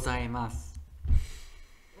とうございます。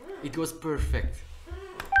It was perfect.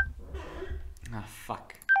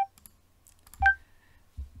 Fuck.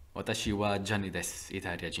 私はジャニーです。イ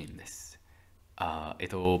タリア人です。ピ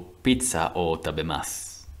ッツァを食べま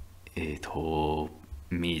す。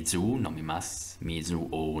水飲みます。水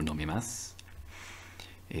を飲みます。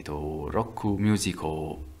ロックミュージック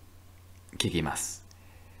を聴きます。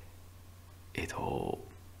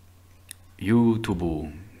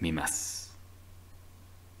YouTube 見ます。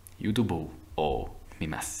YouTube を見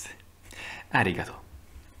ます。ありがとう。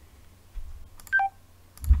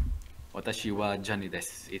私はジャニーで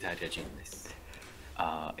す。イタリア人です。ピ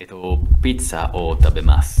ッツァを食べ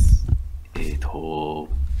ます。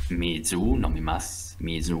水飲みます。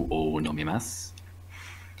水を飲みます。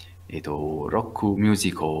ロックミュー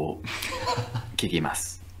ジックを聴きま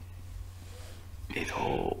す。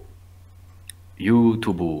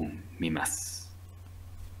YouTube 見ます。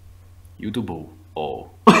YouTube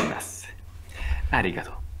を見ます。ありが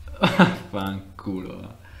とう。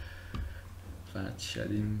Fanculo. Faccia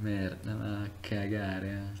di merda, va a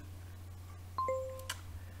cagare.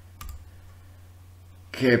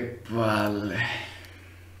 Che palle.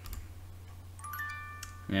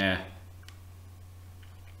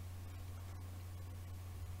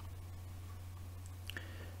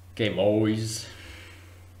 Okay, boys.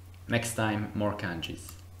 Next time, more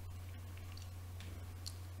kanjis.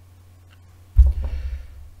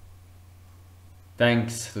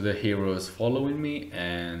 Thanks to the heroes following me,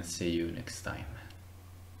 and see you next time.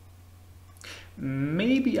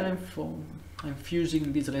 Maybe I'm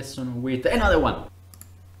fusing this lesson with another one.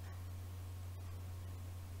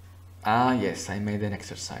 Ah, yes, I made an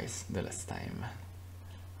exercise the last time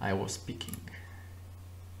I was speaking.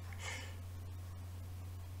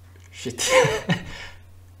 Shit.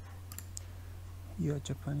 Your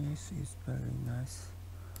Japanese is very nice.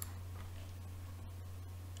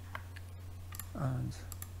 And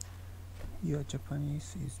your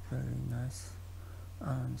Japanese is very nice.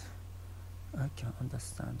 And I can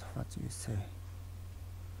understand what you say.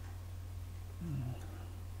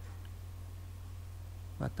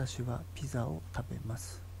 私はピザを食べま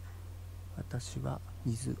す。私は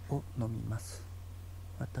水を飲みます。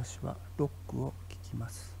私はロックを聴きま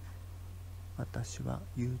す。私は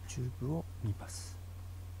YouTube を見ます。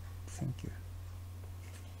Thank you.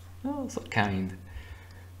 Oh, so kind.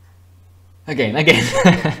 Again, again.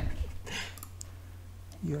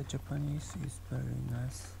 Your Japanese is very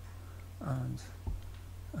nice, and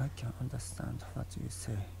I can understand what you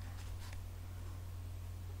say.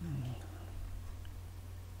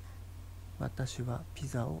 私はピ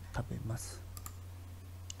ザを食べます。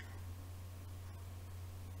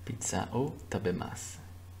Pizza o tabemasu.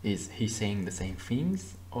 Is he saying the same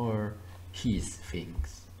things or his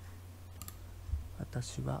things?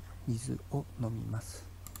 私は水を飲みます。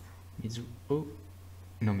水を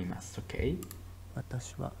飲みます。Okay.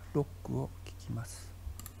 私はロックを聴きます。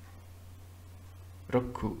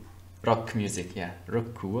Rock music, yeah. ロ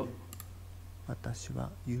ックを私は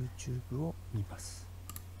YouTube を見ます。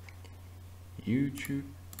YouTube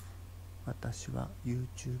私は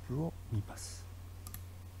YouTube を見ます。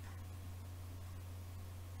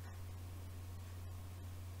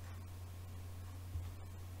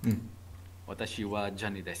私はジャ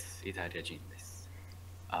ニーです。イタリア人です。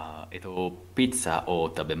ピッツァを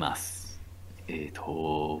食べます。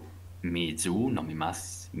水を飲みま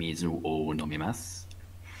す。水を飲みます。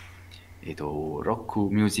ロック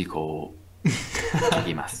ミュージックを聴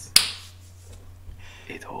きます。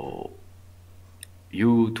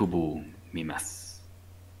YouTube 見ます。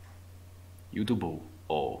YouTube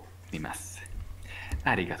を見ます。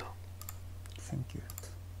ありがとう。Thank you.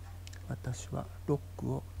 私はロッ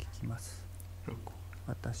クを聴きます。ロック。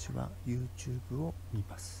私は YouTube を見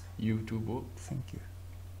ます。YouTube を。Thank you.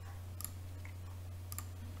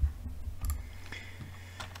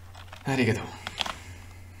 ありがとう。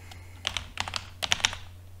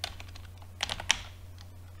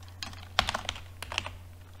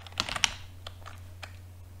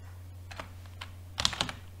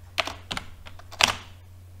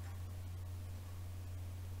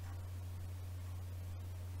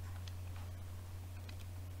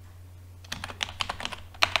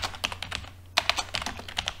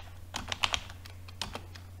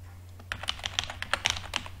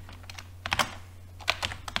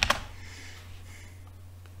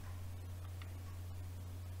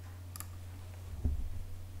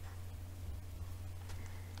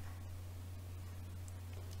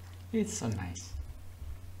It's so nice.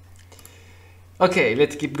 Okay,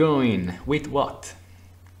 let's keep going. With what?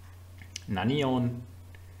 Nani on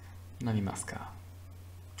namimasu ka?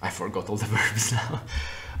 I forgot all the verbs now.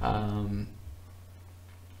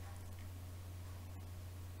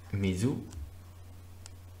 Mizu.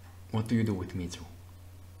 What do you do with mizu?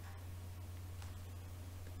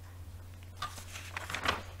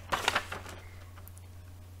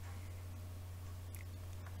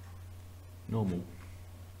 Nomu.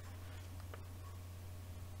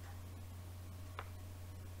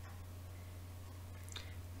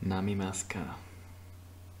 Namimasu ka?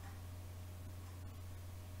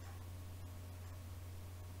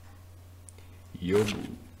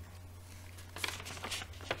 Yobu.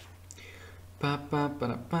 Pa pa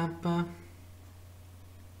pa pa pa.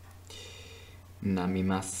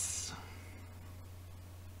 Namimasu.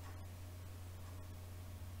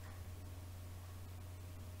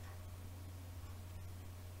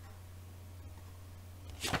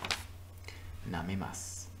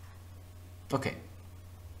 Namimasu. Okay.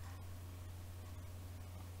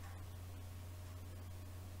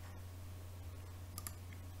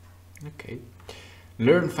 Okay.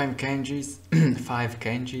 Learn 5 kanjis, 5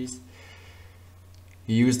 kanjis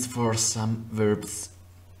used for some verbs.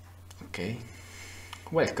 Okay.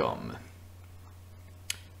 Welcome.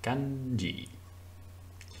 Kanji.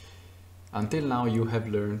 Until now you have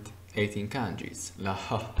learned 18 kanjis.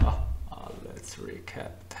 Let's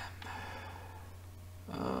recap them.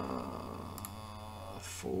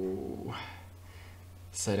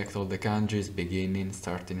 Select all the kanjis beginning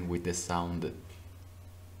starting with the sound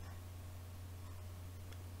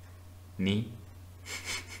Ni.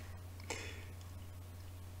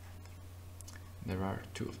 There are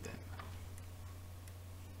 2 of them.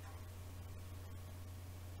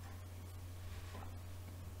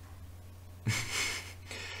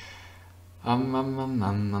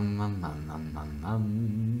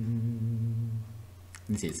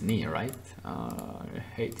 This is Ni, right? I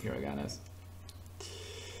hate hiraganas.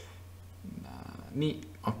 Ni,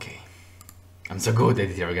 okay. I'm so good at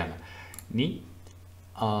hiragana. Ni.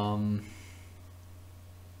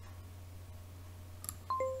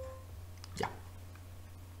 Yeah.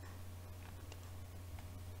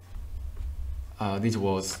 This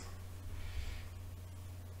was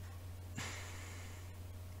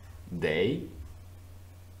day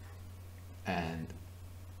and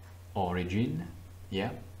origin,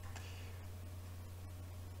 yeah.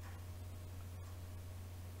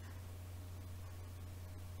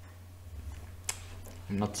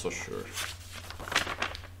 I'm not so sure.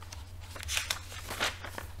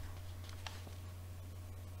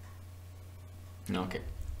 Okay.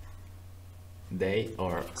 Day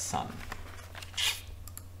or sun?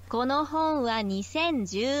 この本は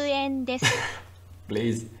2010円です。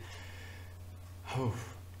Please. Oh.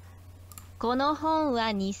 この本は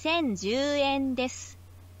2010円です。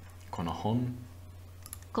この本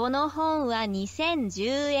この本は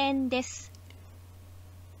2010円です。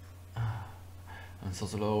I'm so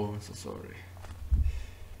slow, I'm so sorry.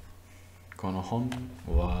 この本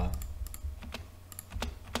は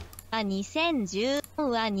2010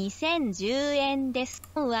は2010円です。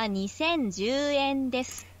は2010円で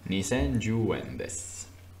す。2010円です。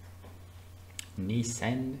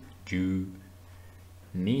2010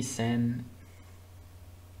 2000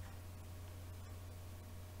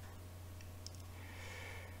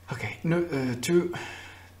 Okay, no, 2000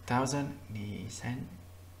 2000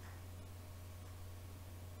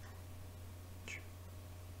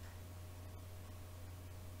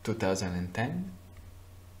 2010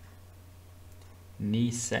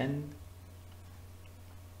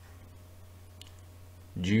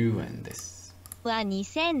 2010円です。は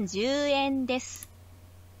2010円です。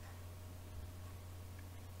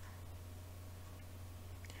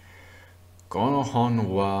この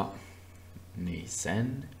本は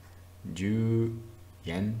2010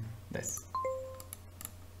円です。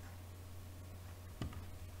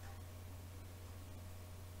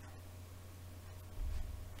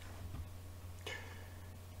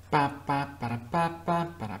パパパラパパ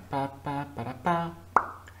パラパパパラパ。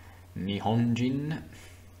日本人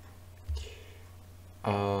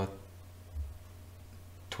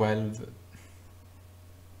12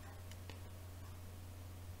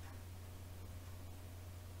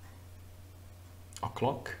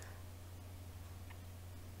 o'clock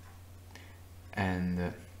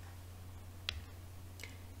and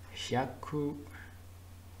 100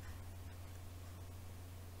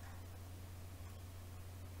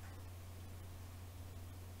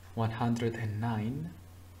 109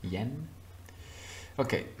 yen.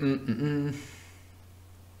 Okay. 109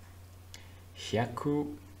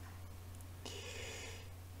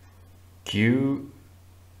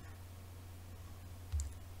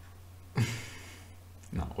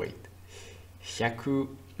 no, wait. 100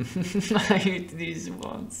 I hate these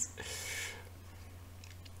ones.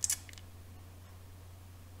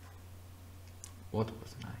 What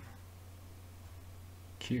was 9?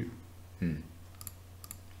 Q.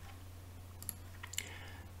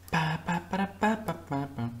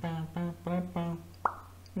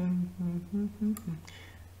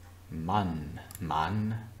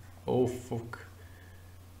 Man. Oh fuck.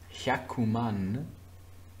 100万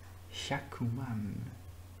 100万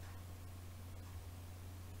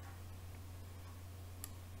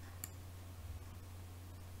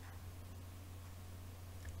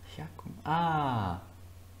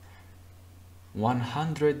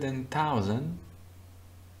 100,000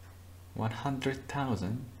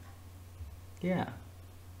 100,000. Yeah,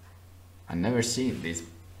 I never seen this.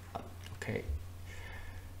 Okay,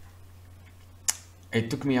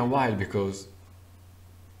 it took me a while because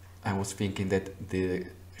I was thinking that the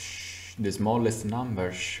smallest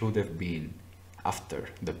number should have been after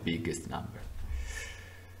the biggest number.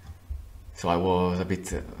 So I was a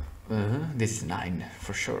bit this is 9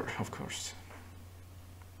 for sure, of course.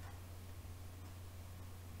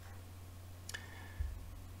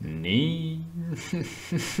 Ni. I'm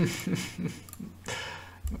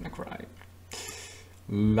gonna cry.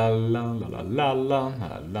 La la la la la la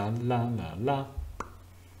la la la la la.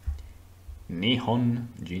 Nihon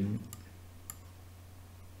jin.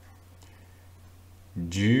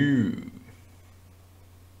 Ju.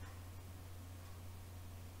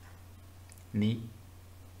 Ni.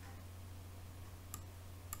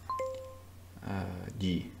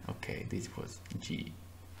 G. Okay, this was G.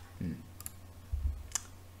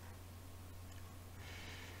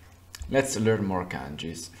 Let's learn more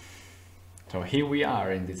kanjis. So here we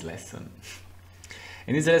are in this lesson.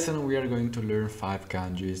 In this lesson we are going to learn 5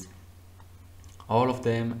 kanjis, all of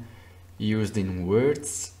them used in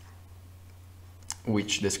words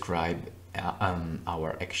which describe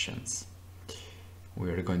our actions. We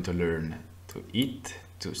are going to learn to eat,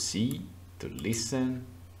 to see, to listen,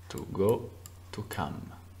 to go, to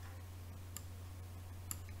come.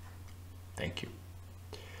 Thank you.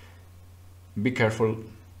 Be careful.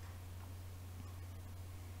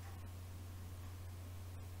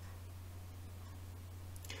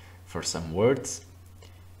 For some words,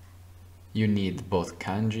 you need both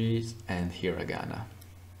kanjis and hiragana.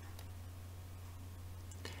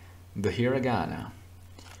 The hiragana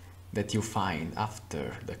that you find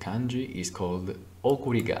after the kanji is called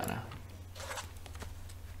okurigana.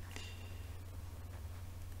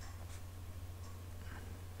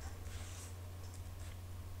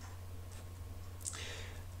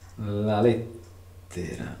 La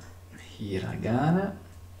lettera hiragana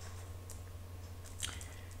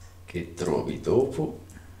che trovi dopo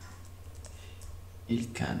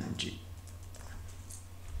il kanji.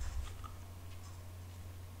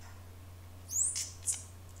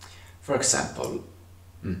 For example,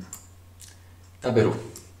 taberu,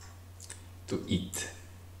 to eat.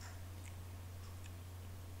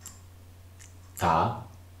 Ta,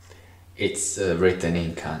 it's written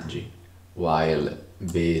in kanji, while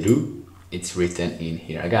beru, it's written in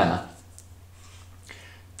hiragana.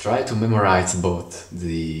 Try to memorize both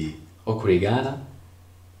the okurigana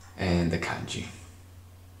and the kanji.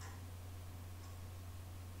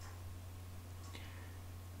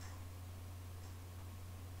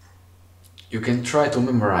 You can try to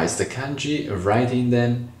memorize the kanji writing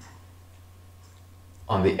them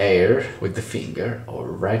on the air with the finger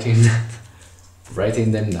or writing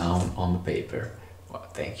them down on the paper. Well,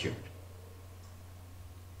 thank you.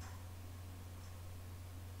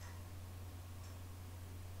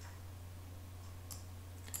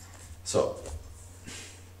 So,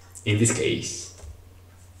 in this case,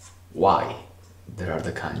 why there are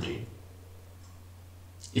the kanji?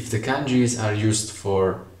 If the kanjis are used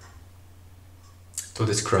to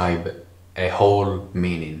describe a whole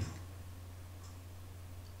meaning,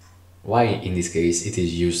 why in this case it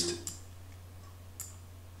is used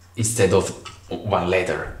instead of one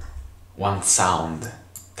letter, one sound,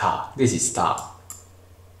 ta? This is ta.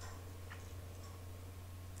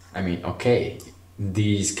 I mean, okay,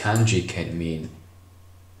 these kanji can mean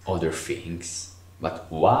other things, but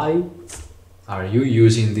why are you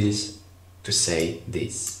using this to say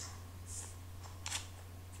this?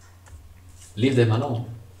 Leave them alone.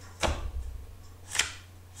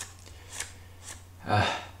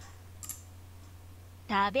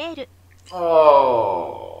 Taberu.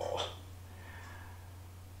 Oh,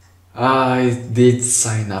 I did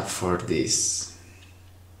sign up for this.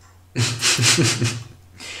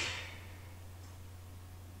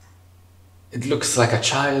 It looks like a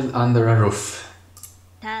child under a roof.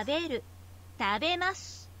 食べる、食べま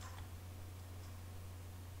す。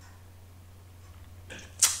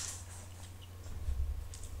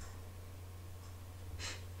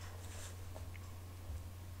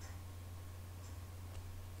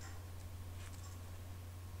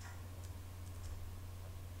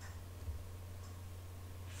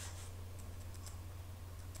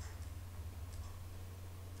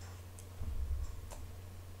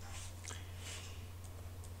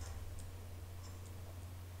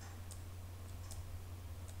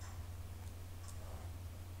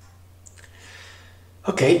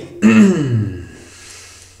Okay.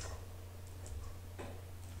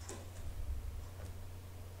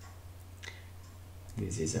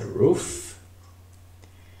 This is a roof.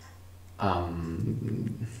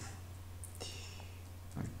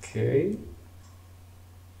 Okay.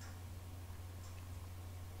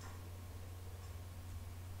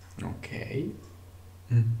 Okay.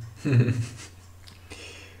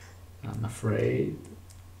 I'm afraid.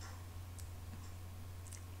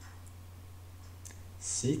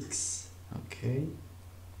 6. Okay.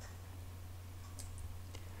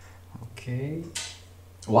 Okay.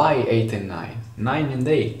 Why 8 and 9? 9 and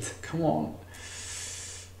 8. Come on.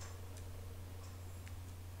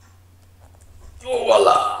 Oh,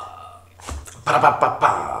 voila.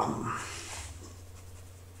 Pa-pa-pa-pam.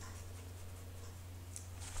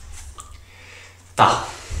 Ta.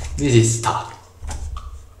 This is ta.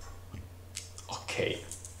 Okay.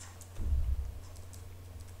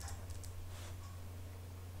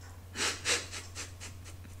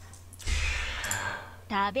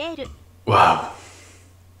 Wow.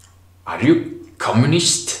 Are you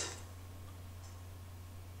communist?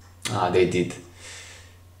 Ah, they did.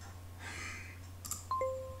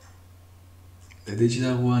 The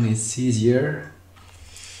digital one is easier.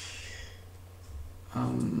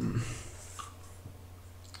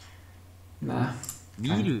 Nah.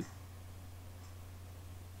 見る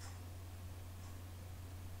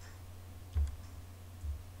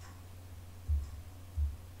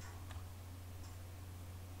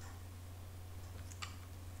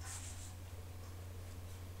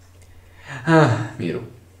見ろ。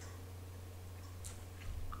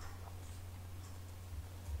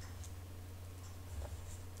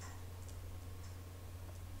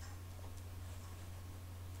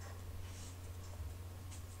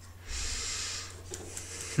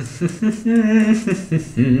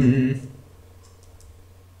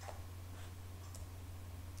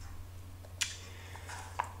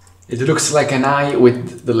It looks like an eye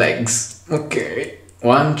with the legs. Okay.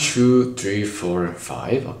 1, 2, 3, 4,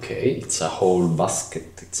 5. Okay, it's a whole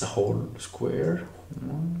basket. It's a whole square.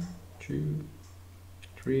 1, 2,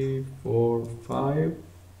 3, 4, 5,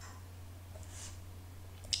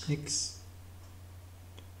 6,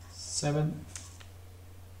 7.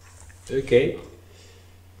 Okay.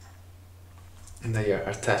 And they are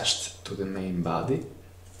attached to the main body.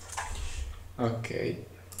 Okay.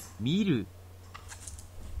 見る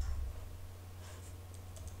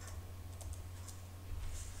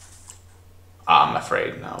I'm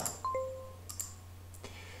afraid now.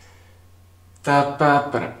 Pa pa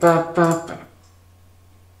pa pa pa pa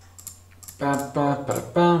pa pa pa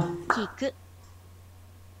pa. 聞く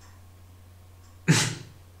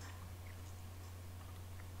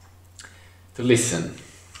To listen.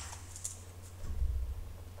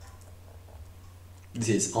 This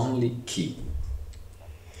is only key.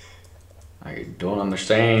 I don't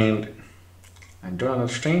understand. I don't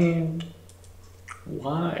understand.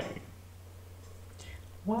 Why?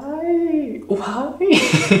 Why? Why?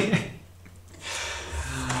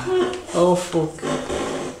 Oh fuck.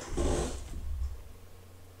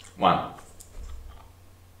 1.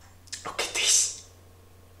 Look at this.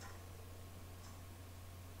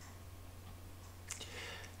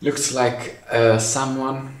 Looks like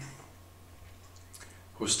someone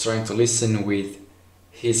who's trying to listen with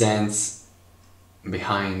his hands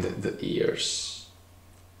behind the ears.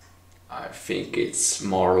 I think it's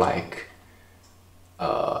more like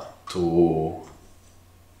how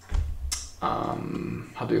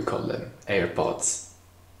do you call them? AirPods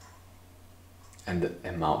and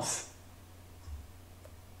a mouth.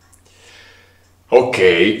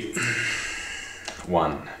 Okay.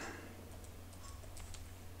 1.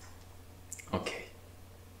 Okay.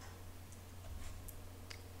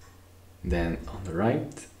 Then on the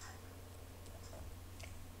right.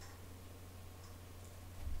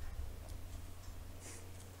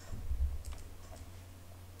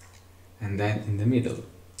 And then in the middle.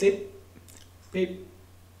 Beep, beep,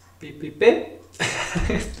 beep, beep, beep.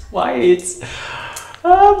 Why it's...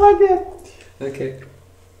 Oh my god. Okay.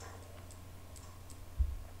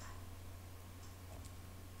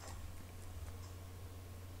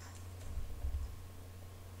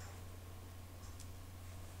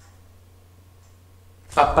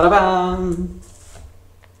 Pa-pa-da-bam.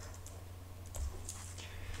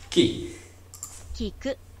 Key. 聞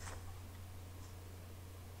く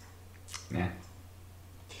Yeah.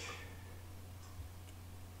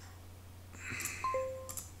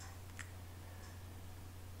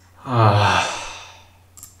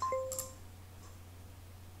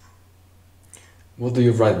 What do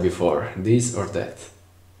you write before? This or that?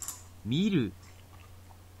 見る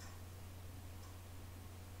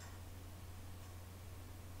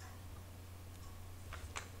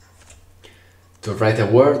To write a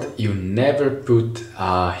word, you never put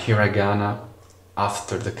a hiragana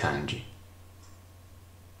after the kanji.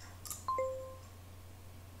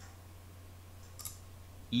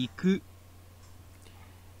 行く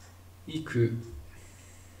Iku.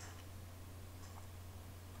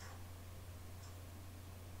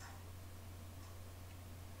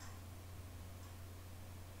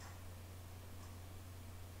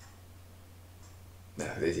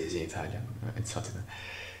 This is in Italian. It's not in...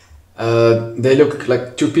 they look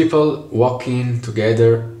like two people walking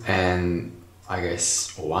together, and I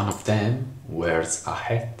guess one of them wears a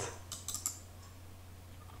hat.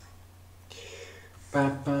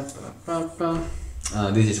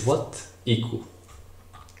 This is what? Iku.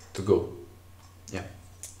 To go. Yeah.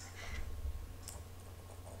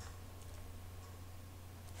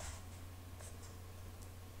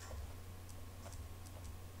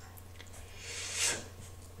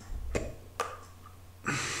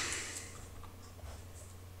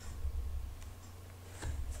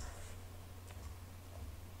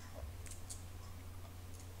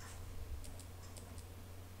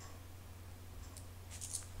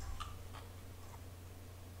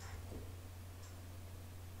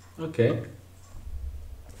 Okay.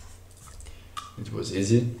 It was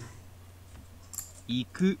easy. 行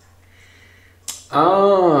く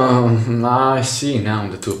Oh, I see now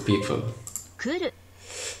the two people. 来る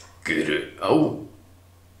Good. Oh.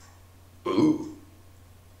 Ooh.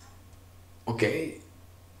 Okay.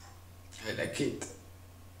 I like it.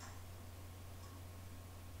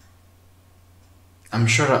 I'm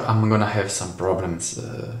sure I'm gonna have some problems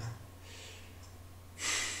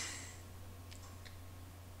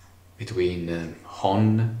between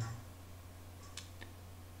hon,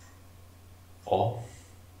 o,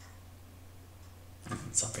 and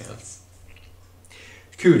something else.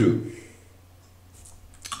 Kuru.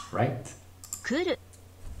 Right? 来る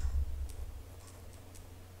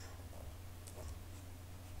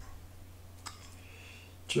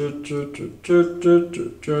One,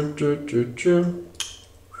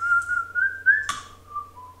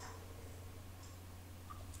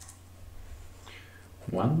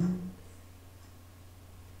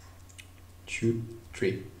 two,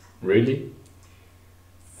 three. Really?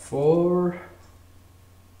 4,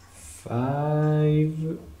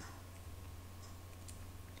 5,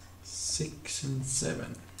 6 and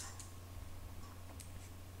 7.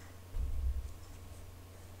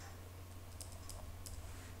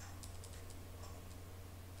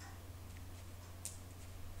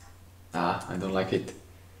 I don't like it.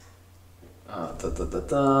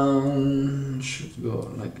 Should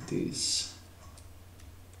go like this.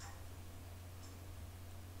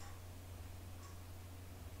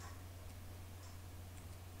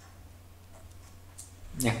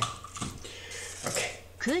 Yeah. Okay.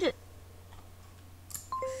 来る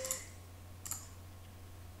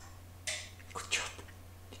Good job.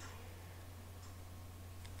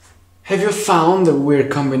 Have you found a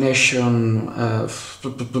weird combination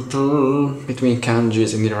between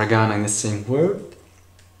kanjis and hiragana in the same word?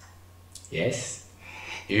 Yes.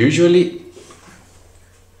 Usually,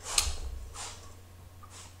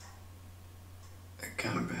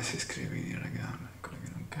 cambia, si scrive in hiragana, quello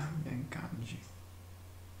che non cambia in kanji.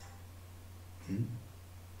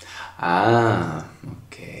 Ah,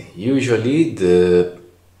 okay. Usually the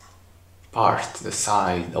part, the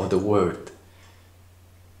side of the word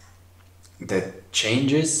that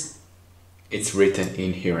changes, it's written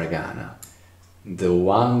in hiragana. The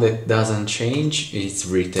one that doesn't change is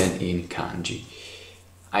written in kanji.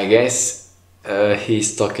 I guess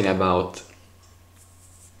he's talking about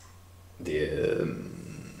the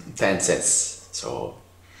tenses. So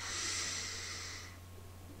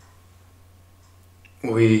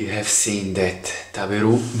we have seen that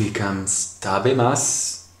taberu becomes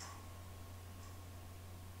tabemasu.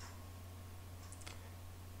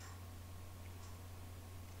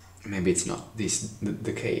 Maybe it's not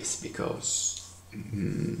the case because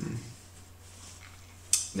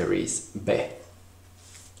there is be,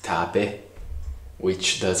 tabe,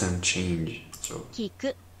 which doesn't change. So 聞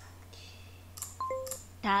く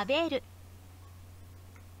食べる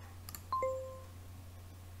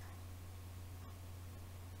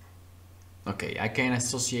okay, I can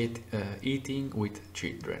associate eating with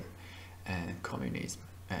children and communism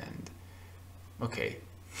and okay.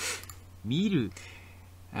 見る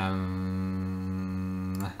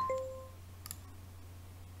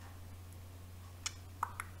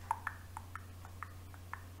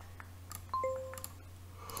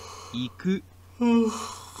行く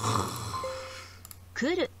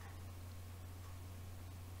来る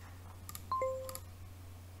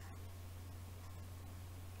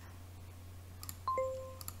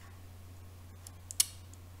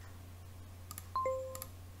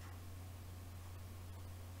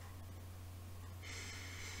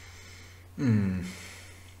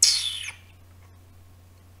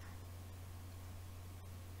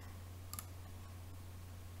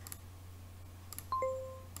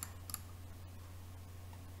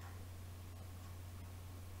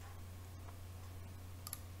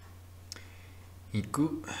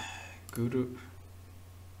Iku, kuru,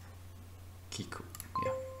 kiku.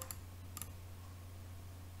 Yeah.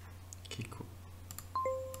 Kiku.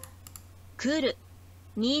 来る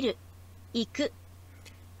見る行く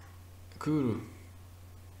Kuru,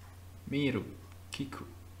 miru, kiku.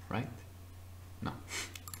 Right? No.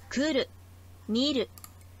 来る見る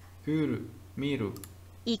Kuru, miru,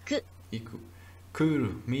 行く iku.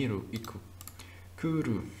 Kuru, miru, iku.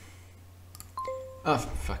 Kuru. Oh,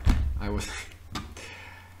 fuck.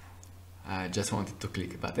 I just wanted to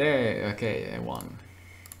click, but okay, I won.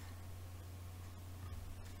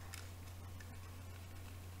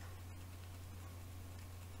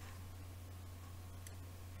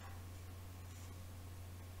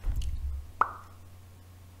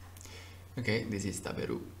 Okay, this is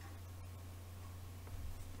taberu.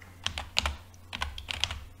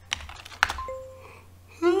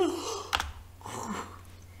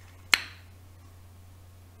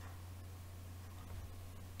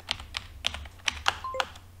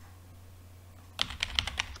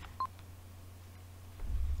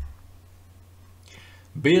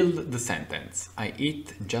 Build the sentence. I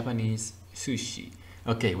eat Japanese sushi.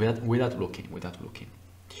 Okay, without looking.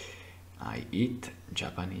 I eat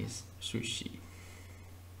Japanese sushi.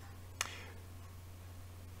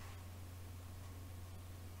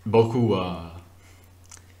 Boku wa.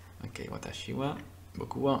 Okay, watashi wa.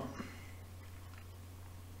 Boku wa.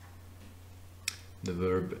 The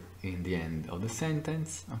verb in the end of the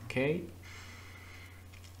sentence. Okay.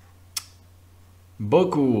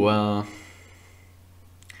 Boku wa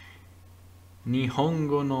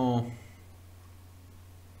Nihongo no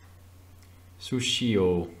sushi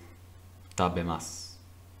o tabemasu.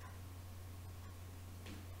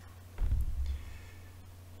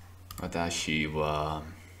 Watashi wa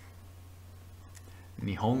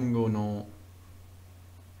Nihongo no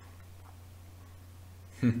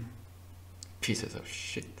pieces of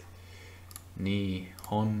shit.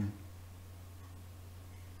 Nihongo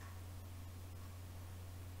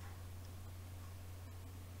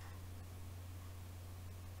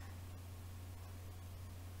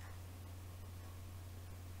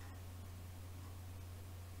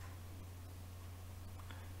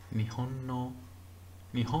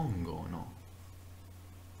Nihongo no.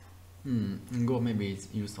 Go maybe it's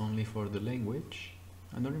used only for the language.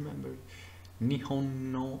 I don't remember.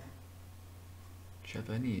 Nihon no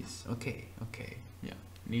Japanese. Okay. Yeah.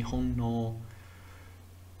 Nihon no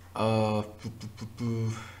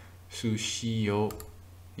sushi o.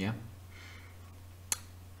 Yeah.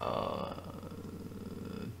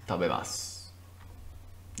 Tabemasu.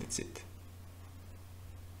 That's it.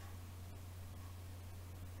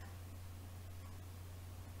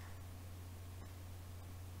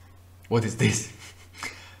 What is this?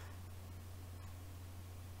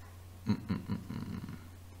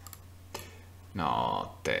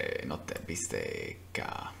 Notte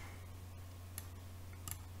bistecca.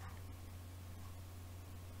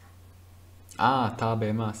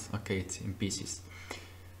 Tabemasu. Okay, it's in pieces.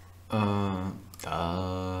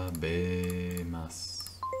 Tabemasu.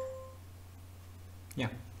 Yeah.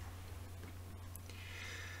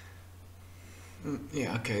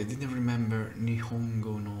 Yeah, okay, I didn't remember Nihon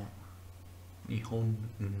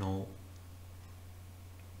no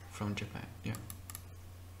from Japan. Yeah.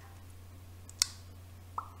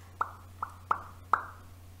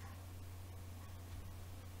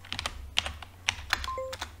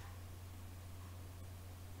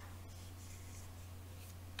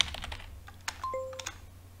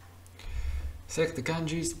 Select the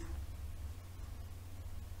kanjis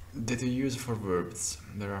that you use for verbs.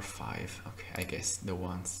 There are 5. Okay, I guess the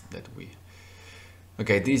ones that we...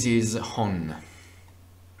 Okay, this is hon,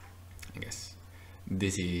 I guess.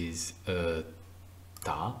 This is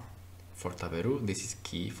ta for taberu. This is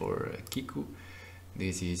ki for kiku.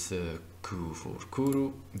 This is ku for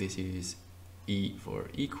kuru. This is I for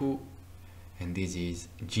iku. And this is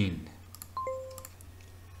jin,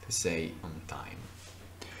 to say on time.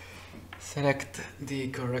 Select the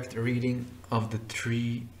correct reading of the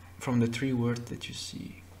from the 3 words that you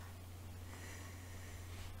see.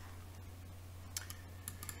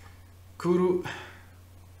 Kuru,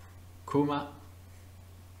 kuma,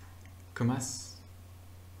 kumas,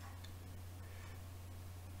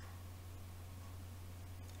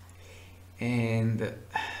 and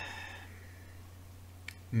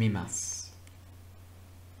mimas.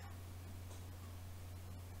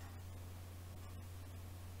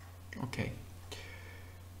 Okay.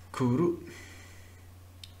 Kuru,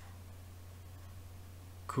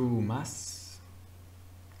 kumas,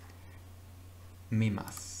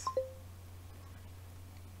 mimas.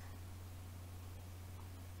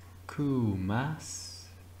 Kumas,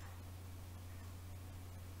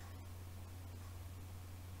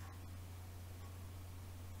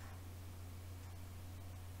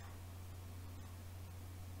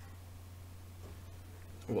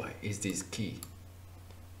 why is this key?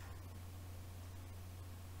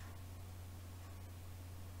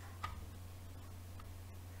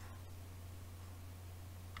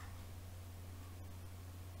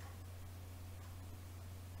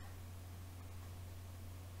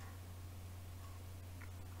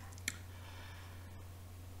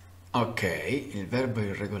 Ok, il verbo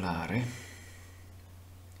irregolare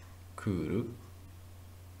kuru.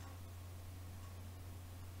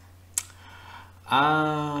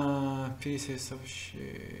 Pieces of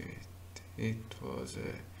shit. It was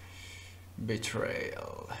a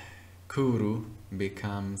betrayal. Kuru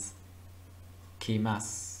becomes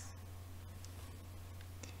kimasu.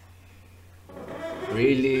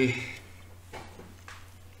 Really?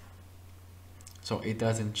 So it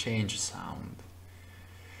doesn't change sound.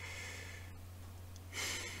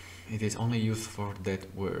 It is only used for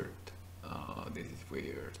that word. Oh, this is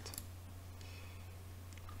weird.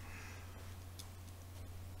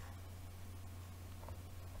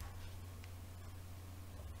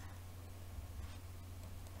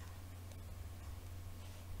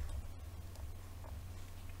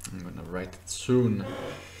 I'm gonna write it soon.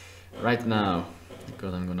 Right now.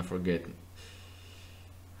 Because I'm gonna forget.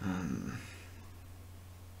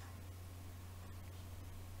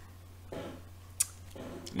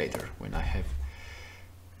 Later, when I have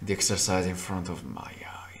the exercise in front of my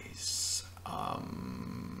eyes.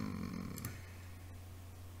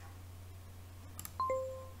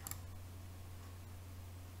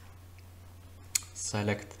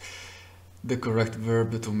 select the correct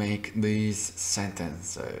verb to make these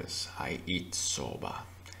sentences. I eat soba.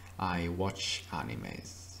 I watch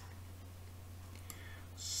animes.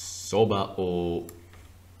 Soba o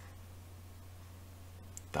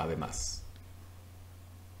tabemasu.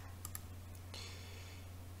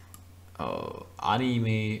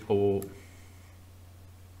 Anime o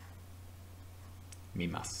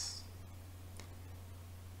mimasu.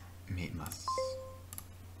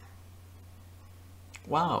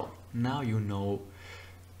 Wow, now you know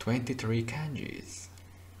 23 kanjis.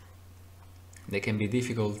 They can be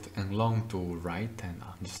difficult and long to write and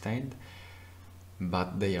understand,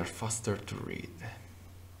 but they are faster to read.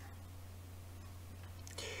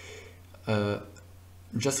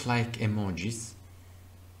 Just like emojis,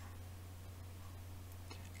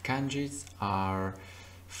 kanjis are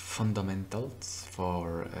fundamentals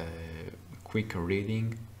for quick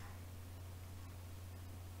reading.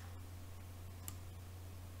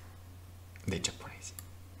 Dei giapponesi.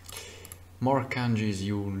 More kanjis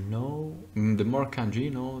you know, the more kanji you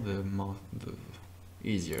know, the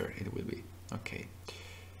easier it will be. Okay.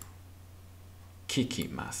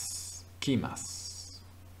 Kikimasu. Kimasu.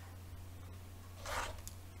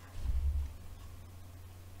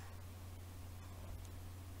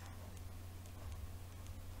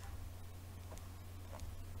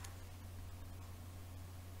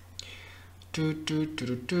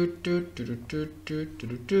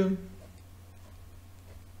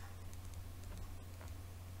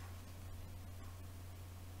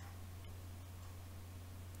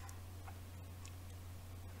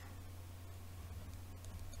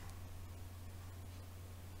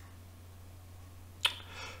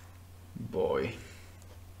 Boy.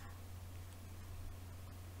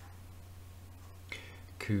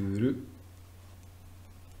 Kuru.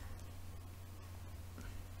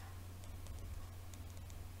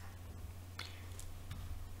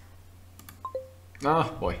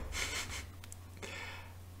 Ah, boy.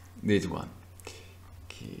 This one.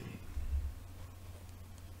 Okay.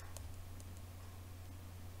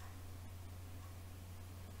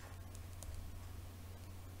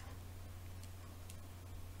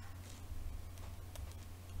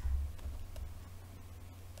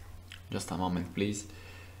 Just a moment, please.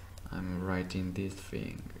 I'm writing this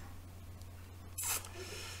thing.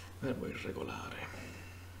 Verbo irregolare.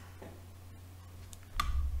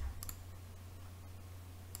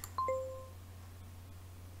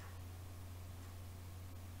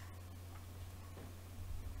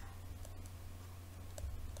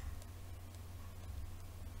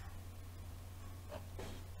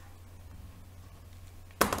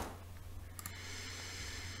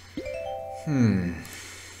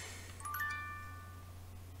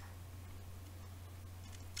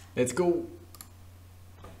 Let's go.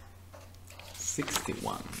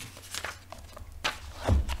 61.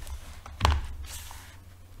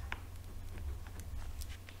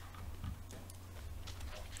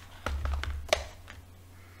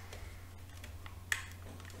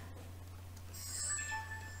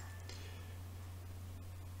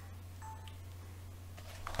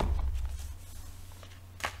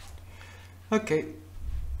 Okay,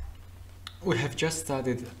 we have just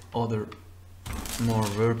studied more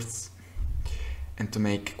verbs and to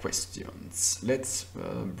make questions. Let's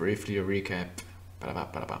briefly recap.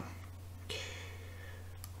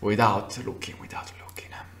 Without looking,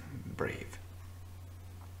 I'm brave.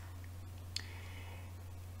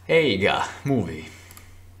 Eiga, movie.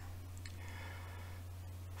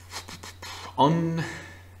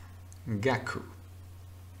 Ongaku,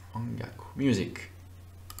 music.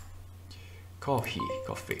 Coffee.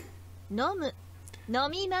 飲む、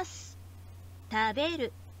飲みます。食べ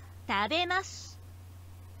る、食べます。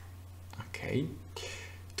 Okay.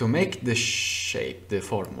 To make the shape, the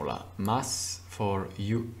formula, mas for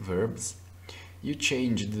u verbs, you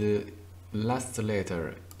change the last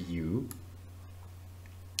letter u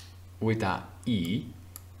with a e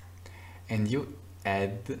and you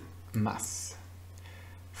add mas.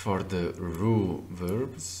 For the ru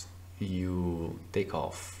verbs, you take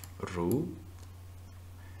off ru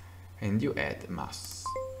and you add mas.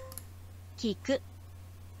 聞く、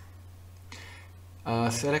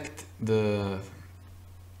 Select the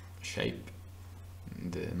shape,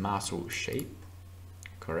 the masu shape,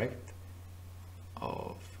 correct,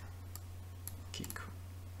 of kiku.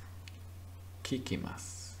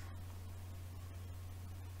 Kikimasu.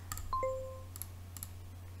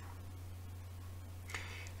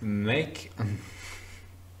 Make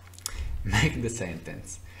the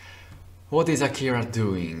sentence. What is Akira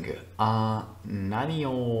doing? Nani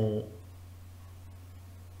o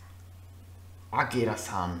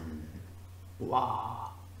Akira-san wa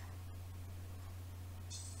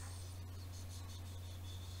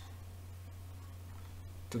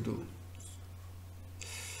to do.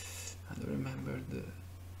 I don't remember the...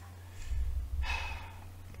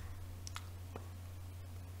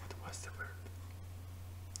 What was the word?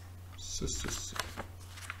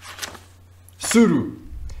 Suru!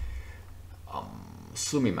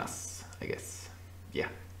 Sumimasu, I guess. Yeah.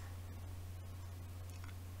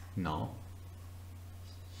 No.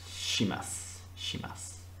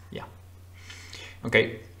 Shimasu. Yeah.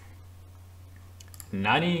 Okay.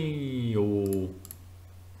 Nani o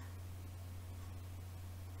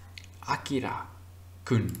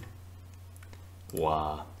Akira-kun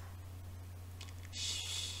wa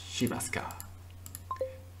shimasu ka?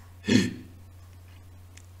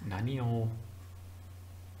 Nani o...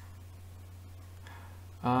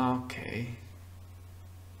 Okay.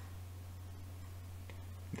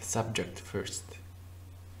 The subject first.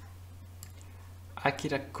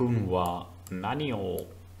 Akira-kun wa nani o...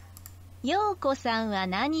 陽子さんは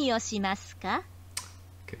何をしますか?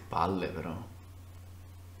 Che palle però.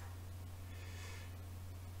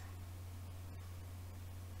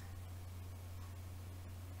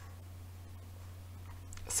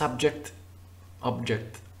 Subject,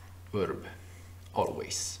 object, verb.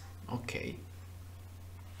 Always. Okay.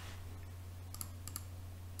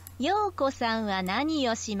 陽子さんは何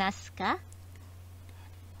をしますか?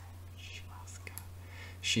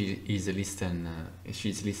 She's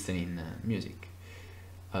listening music.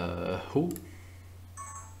 Who?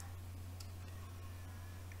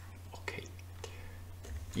 Okay.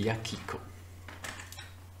 Yakiko.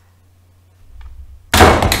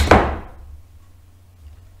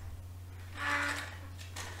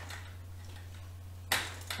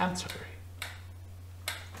 I'm sorry.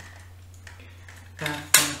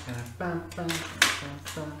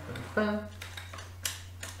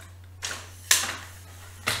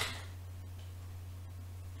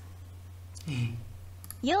 Eh.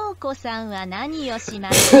 陽子さんは何をし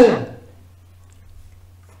ますか?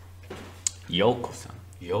 Yoko-san.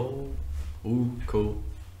 Yoko.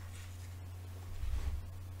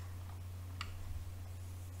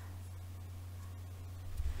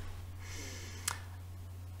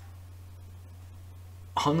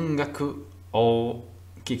 Hongaku o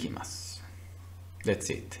kikimasu.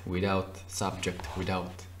 That's it. Without subject,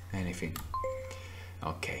 without anything.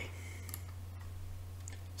 Okay.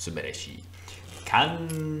 Subareshi.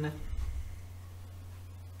 Kan.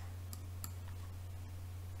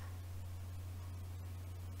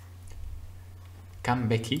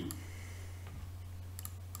 Kanbeki.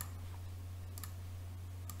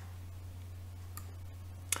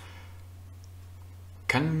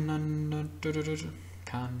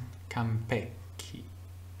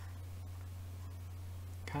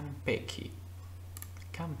 Kanpeki.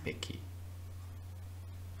 Kanpeki.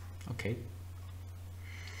 Okay.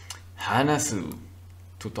 Hanasu,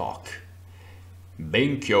 to talk.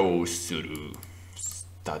 Benkyou suru,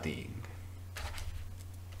 studying.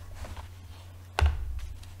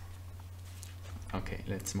 Okay,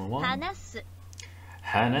 let's move on. 話す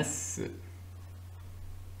Hanasu.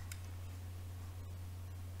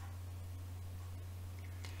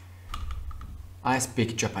 I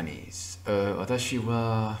speak Japanese. 私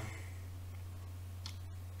は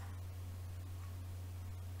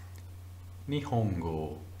日本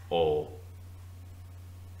語を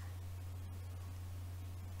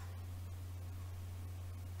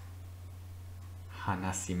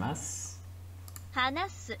話します。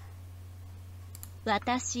話す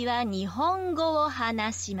私は日本語を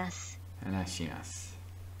話します。話します。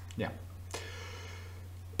Yeah.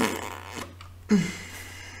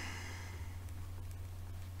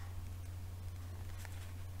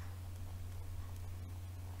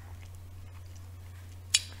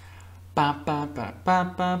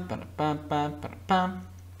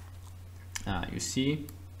 You see,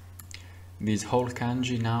 this whole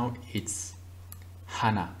kanji now it's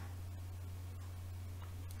hana.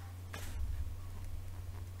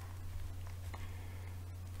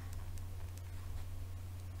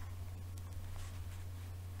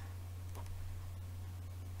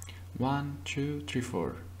 One, two, three,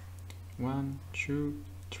 four. 1, 2,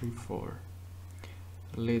 3, 4.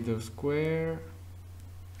 Little square.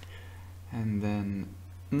 And then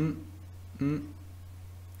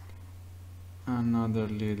another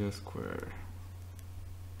little square.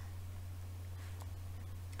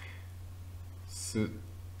 Su.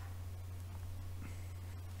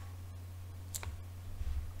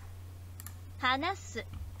 Hanasu.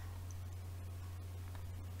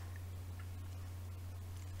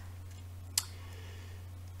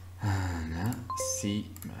 Hanasimasu.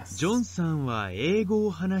 ジョンさんは英語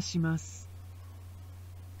を話します。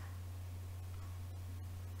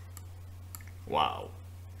Wow.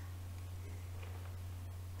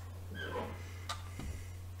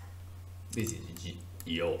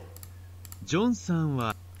 よ。ジョンさん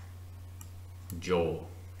はジョ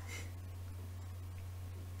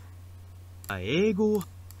ー。英語を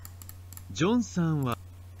ジョンさんは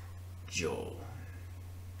ジョー。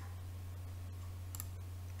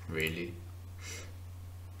Really?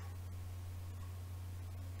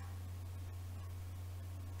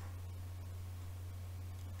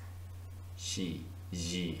 She,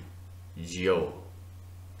 Ji, Jio,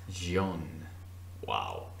 Jion.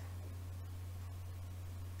 Wow.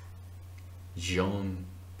 Jion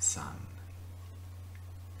さん。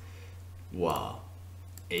Wow.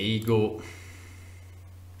 英語。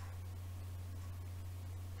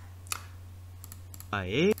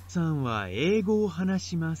さんは英語を話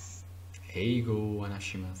します。英語を話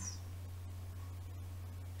します。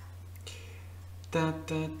タ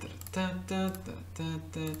タタタタタタ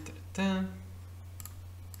タタ。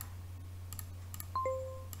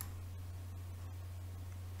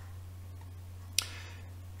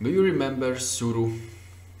Do you remember suru?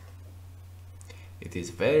 It is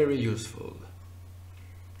very useful.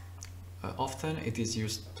 Often it is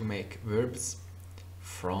used to make verbs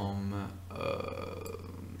from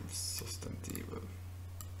substantive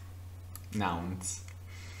nouns.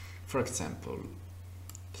 For example,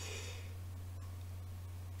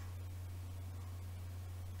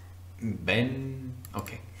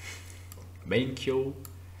 Benkyou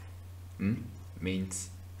means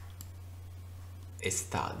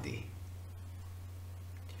study,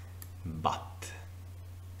 but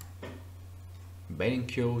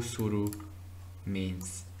Benkyou suru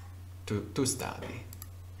means to study.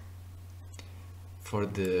 For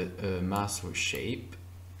the Masu shape,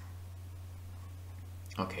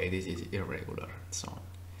 okay, this is irregular sound.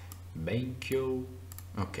 Benkyou,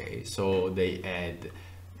 okay, so they add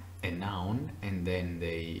a noun and then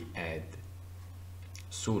they add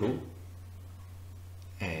suru,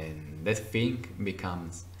 and that thing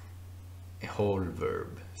becomes a whole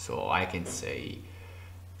verb. So I can say,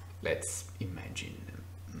 let's imagine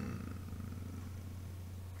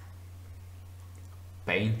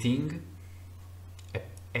painting,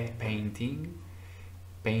 a painting,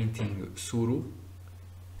 painting suru,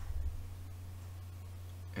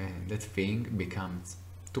 and that thing becomes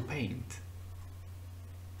to paint.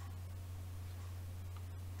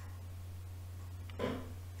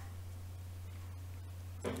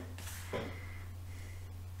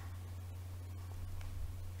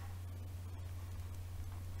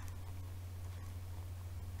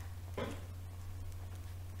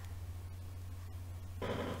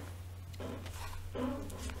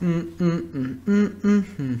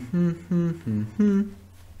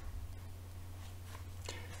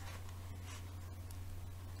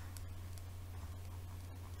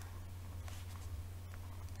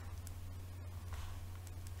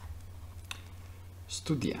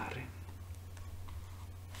 Studiare.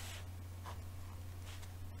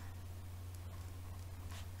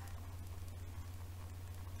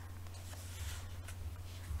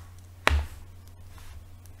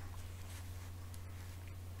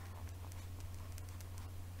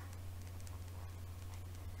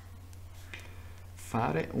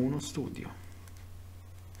 Fare uno studio.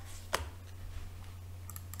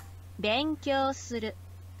 勉強する。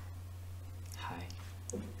はい。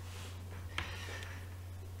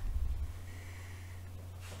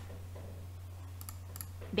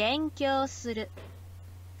勉強する。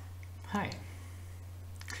はい。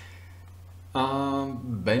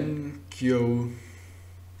勉強。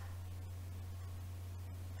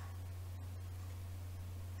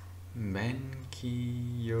勉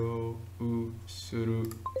強する。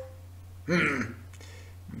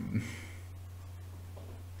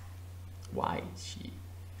Why she?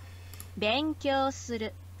 勉強す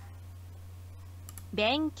る。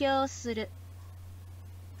勉強する。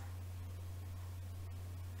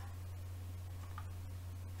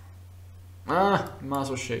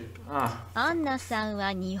Maso shape. アンナさん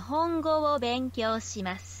は日本語を勉強し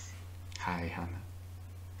ます。はい、ハナ。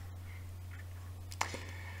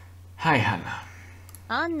はい、ハナ。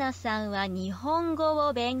アンナさんは日本語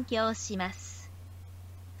を勉強します。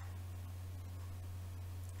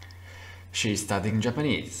She's studying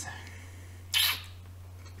Japanese.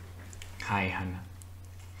 はい、ハナ。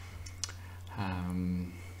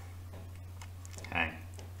はい。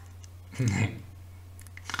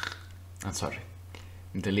I'm sorry.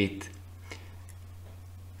 Delete.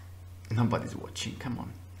 Nobody's watching. Come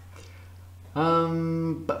on.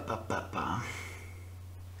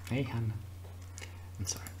 Hey, Hannah. I'm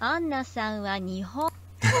sorry. アンナさんは日本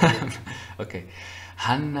Okay.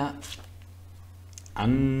 Anna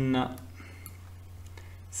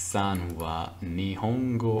さんは日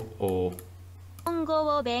本語を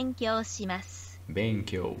勉強します。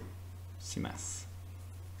Benkyou shimasu.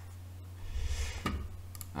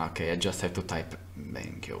 Okay, I just have to type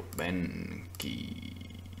Benkyou. Benkyou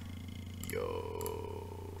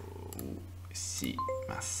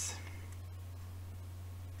shimasu.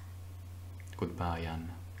 Goodbye,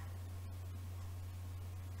 Anna.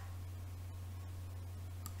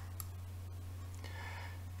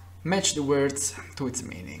 Match the words to its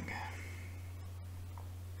meaning.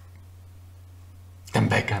 Come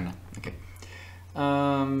back, Anna. Okay.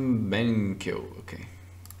 Benkyou. Okay.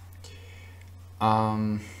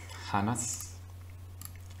 Hanasu.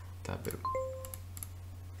 Taberu.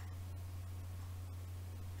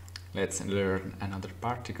 Let's learn another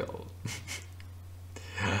particle.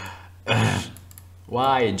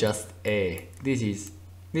 Why just a? This is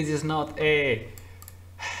not a.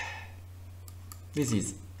 This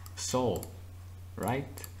is so,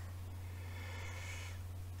 right?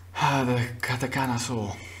 The katakana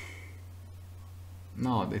so.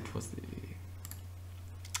 No, that was the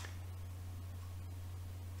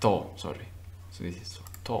to, sorry. So this is so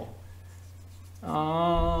to.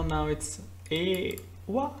 Oh, now it's a.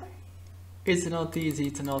 Why? It's not easy,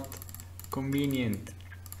 it's not convenient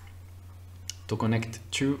to connect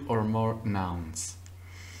two or more nouns.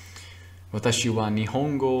 Watashi wa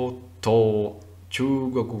Nihongo to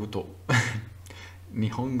Chugoku to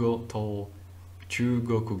Nihongo to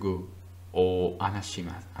Chugoku o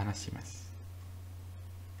anashimasu.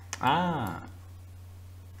 Ah.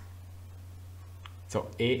 So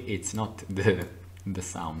it's not the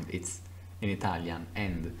sound, it's in Italian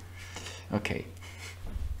and okay.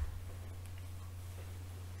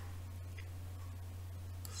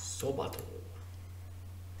 Soba to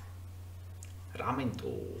ramen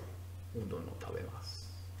to udon no tabemasu.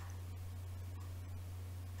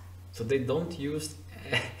 So they don't use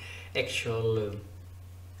actual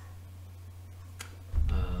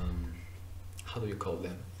how do you call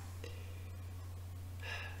them?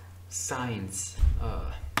 Signs,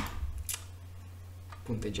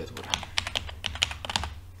 punteggiatura.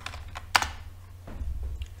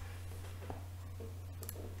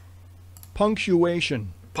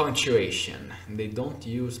 Punctuation. Punctuation. They don't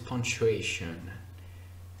use punctuation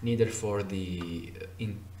neither for the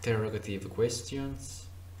interrogative questions,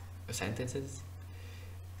 sentences,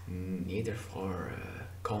 neither for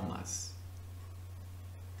commas.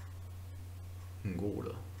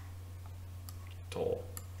 Ngulo. To.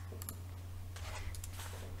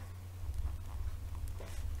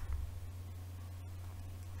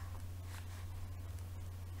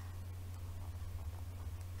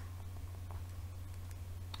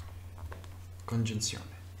 Congiunzione.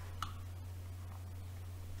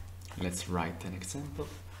 Let's write an example.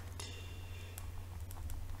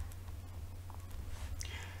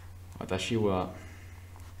 Watashi wa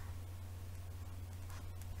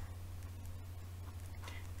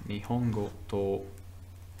Nihongo to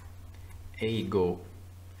Eigo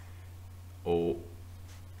o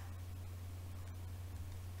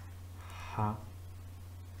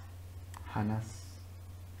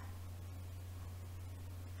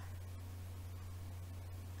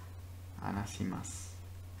hanashimasu.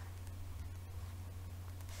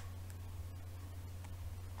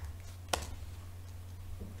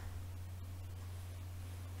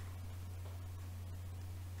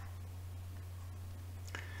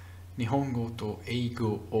 Nihongo to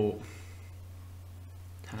Eigo o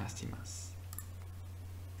hanashimasu.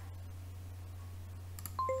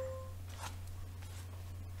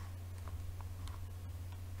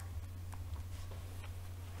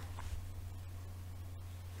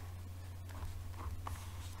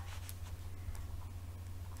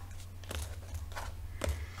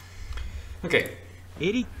 Okay.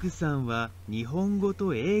 エリックさんは日本語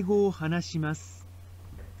と英語を話します。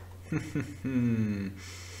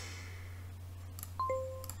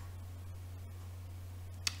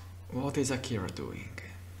What is Akira doing?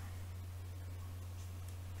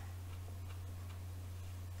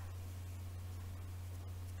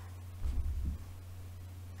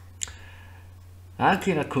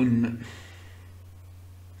 Akira-kun.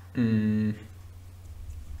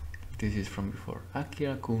 This is from before.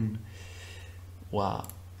 Akira-kun wa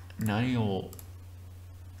nani o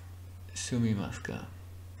sumimasu ka?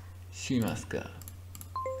 Shimasu ka?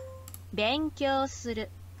 勉強する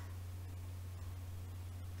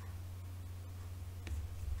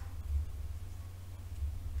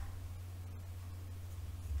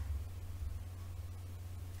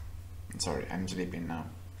Sorry, I'm sleeping now.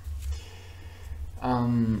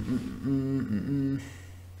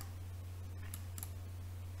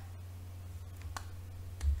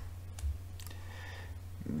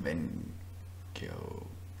 Benkyou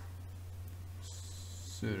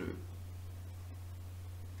suru.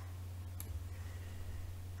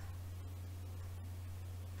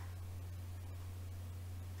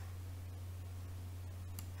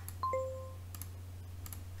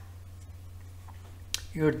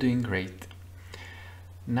 You're doing great.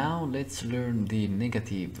 Now let's learn the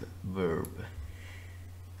negative verb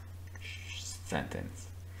sentence.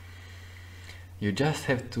 You just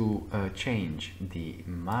have to change the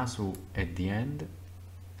masu at the end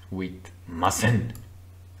with MASEN.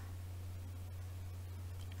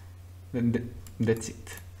 That's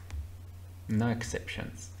it. No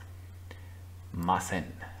exceptions.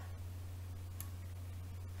 MASEN.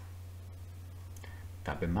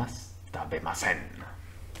 Tabemasu, tabemasen.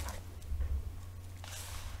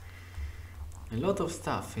 A lot of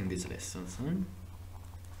stuff in these lessons,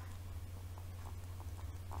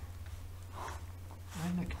 I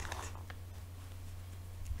liked it.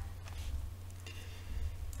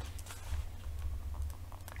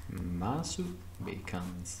 Masu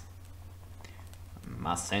becomes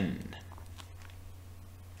MASEN.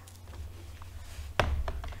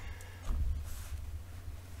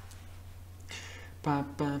 Pa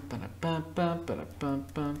pa para pa pa para pa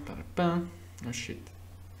pa para pa. Oh shit.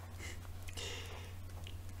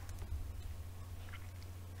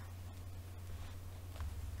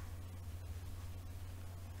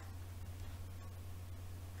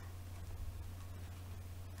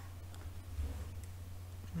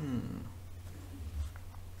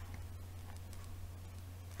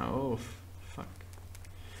 Oh, fuck.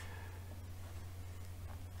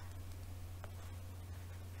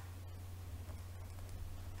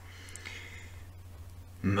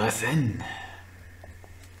 MASEN.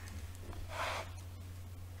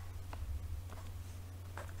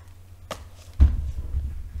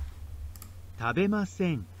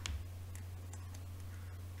 Tabemasen.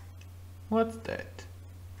 What's that?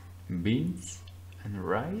 Beans and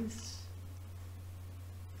rice?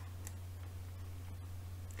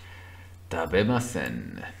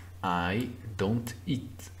 Tabemasen. I don't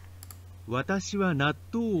eat. 私は納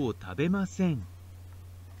豆を食べません。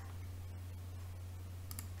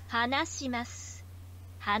話します。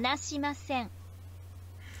話しません。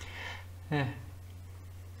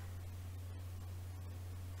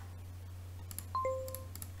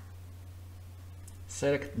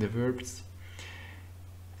Select the verbs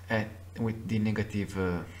with the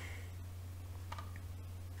negative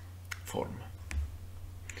form.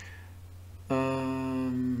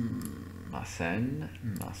 MASEN,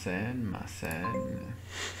 MASEN, MASEN.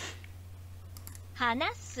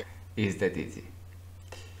 話す。 Is that easy?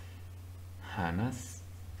 話す。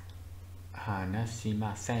話し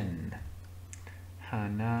ません。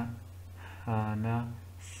話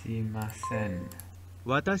しません。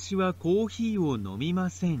私はコーヒーを飲みま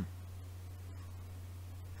せん。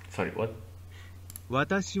Sorry, what?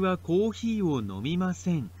 私はコーヒーを飲みま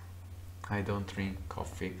せん。I don't drink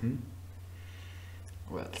coffee.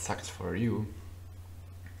 Well, sucks for you.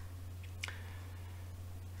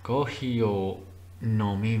 コーヒーを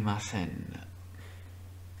飲みません。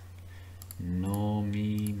飲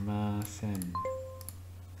みません。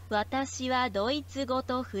私はドイツ語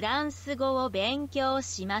とフランス語を勉強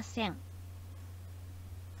しません。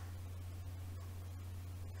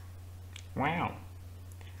Wow.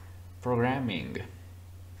 Programming.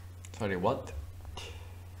 Sorry, what?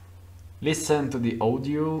 Listen to the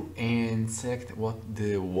audio and select what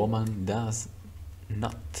the woman does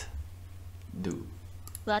not do.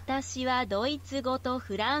 私はドイツ語と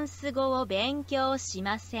フランス語を勉強し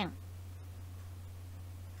ません。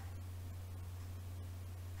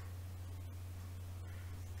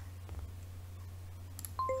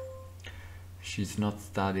She's not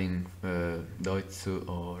studying Deutsch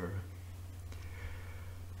or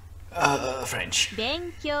French.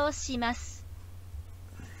 勉強します。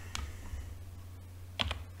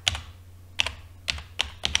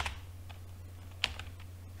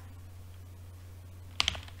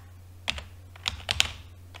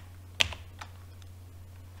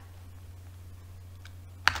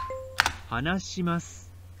話します。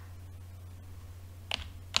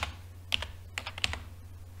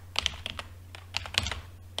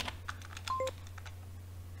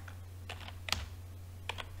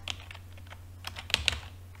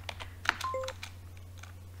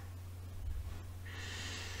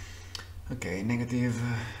Okay, negative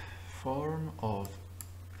form of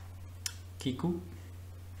kiku,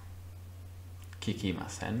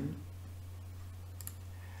 kikimasen,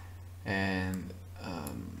 and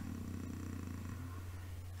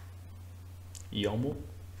yomu,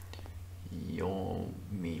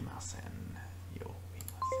 yomimasen, yomimasen.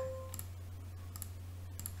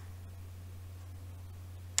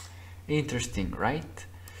 Interesting, right?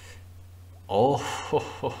 Oh, ho,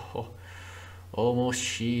 ho, ho. 面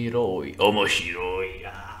白い面白い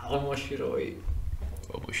面白い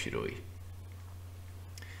面白い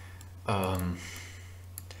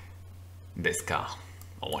ですか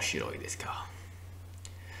面白いですか?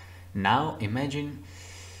 Now imagine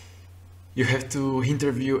you have to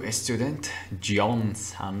interview a student,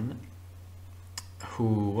 John-san,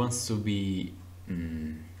 who wants to be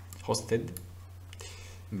hosted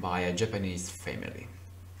by a Japanese family.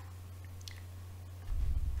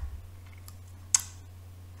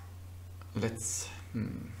 Let's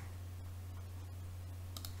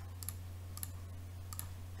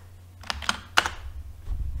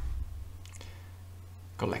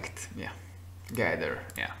collect, gather,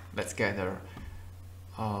 let's gather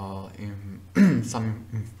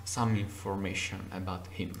some information about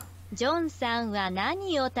him. ジョンさんは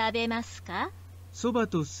何を食べますか？そば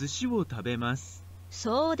と寿司を食べます。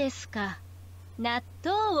そうですか。納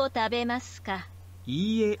豆を食べますか？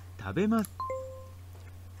いいえ、食べます。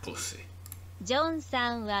Busuu. ジョン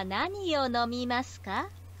さんは何を飲みますか？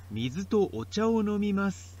水とお茶を飲み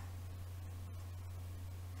ます。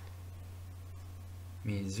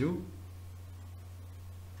水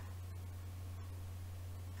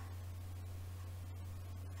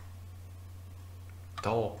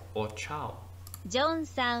とお茶を。ジョン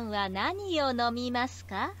さんは何を飲みます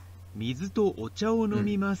か？水とお茶を飲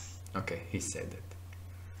みます。Okay, he said it.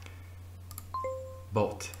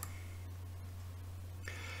 Both.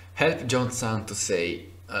 Help John-san to say,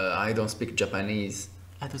 I don't speak Japanese.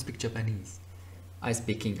 I don't speak Japanese. I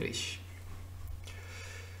speak English.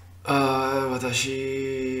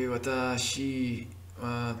 私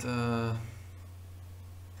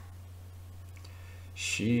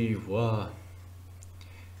は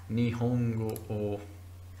日本語を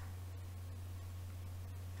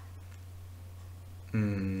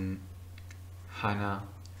話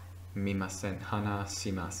しません。話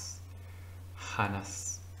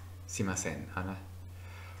しません。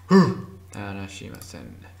英語を話みませ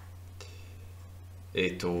ん。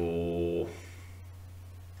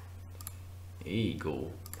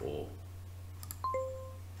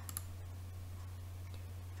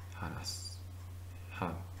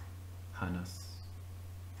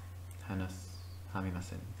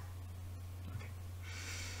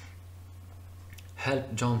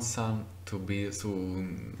Help John-san to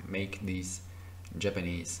make these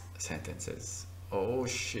Japanese sentences. Oh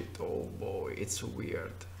shit, oh boy, it's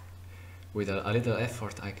weird. With a little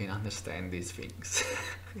effort I can understand these things.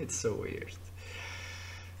 It's so weird.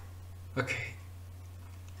 Okay.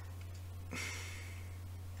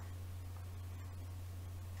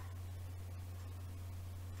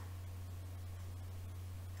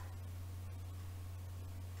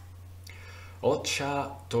 O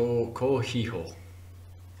茶とコーヒーを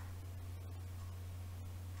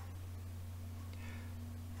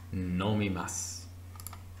飲みます。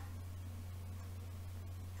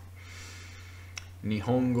日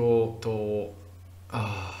本語と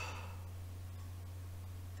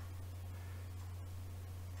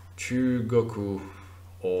中国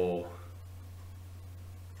を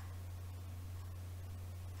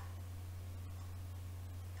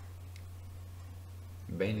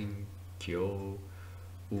勉強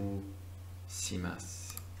しま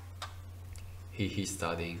す。He's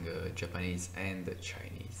studying Japanese and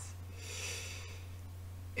Chinese.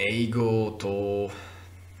 英語と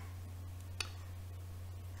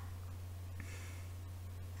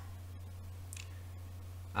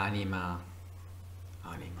アニメ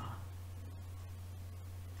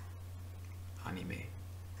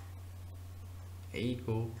英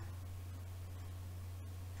語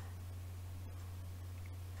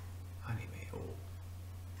アニメを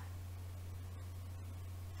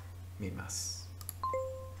見ます。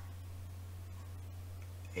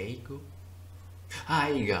英語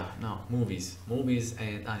映画 No, movies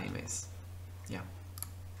and animes. Yeah.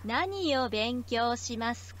 何を勉強し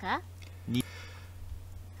ますか？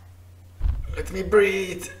 Let me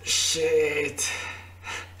breathe. Shit.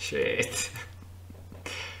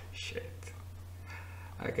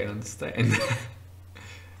 I can understand.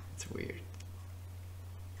 It's weird.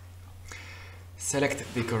 Select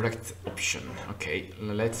the correct option. Okay,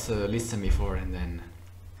 let's listen before and then.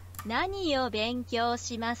 何を勉強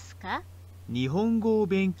しますか？日本語を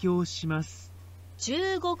勉強します。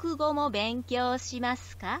中国語も勉強しま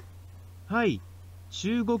すか？はい、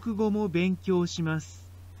中国語も勉強しま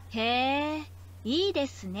す。へえ、いいで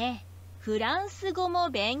すね。フランス語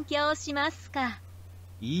も勉強しますか？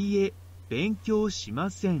いいえ、勉強しま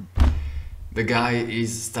せん。The guy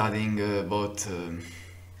is studying both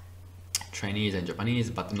Chinese and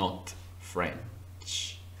Japanese, but not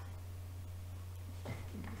French.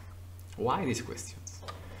 Why these questions?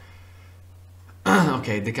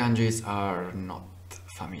 Okay, the kanjis are not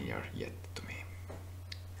familiar yet to me.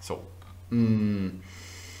 So,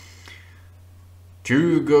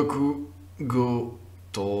 中国語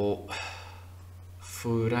と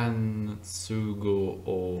フランス語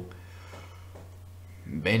を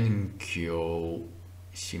勉強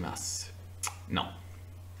します。No.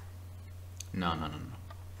 No.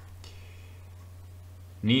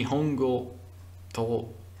 日本語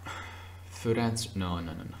とフランス No.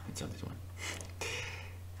 It's not this one.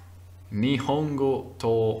 日本語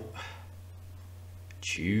と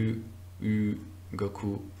中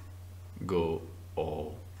国語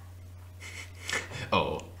を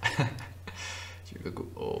中国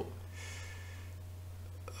語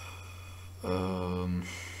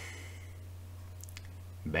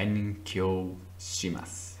勉強しま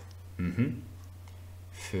す。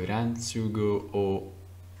フランス語を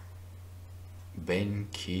勉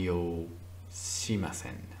強しませ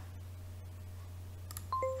ん。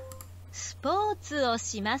スポーツを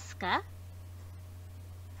しますか？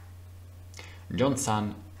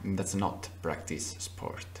 John-san does not practice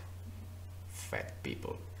sport. Fat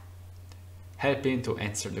people. Helping to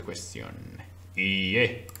answer the question. いい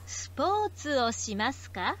え。スポーツをします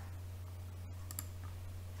か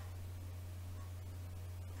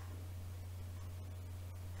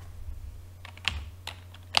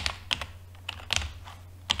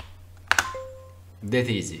？That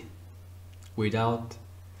easy. Without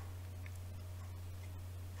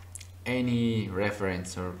any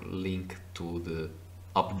reference or link to the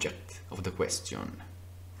object of the question.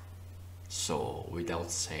 So, without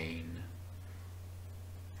saying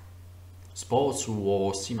スポーツ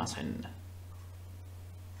をしません。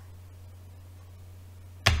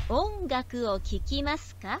音楽を聴きま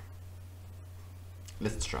すか？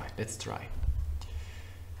 Let's try.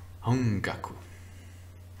 音楽。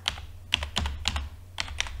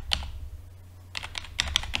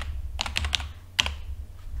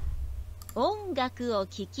音楽を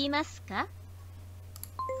聴きますか？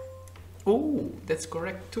 Oh, that's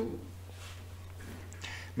correct too.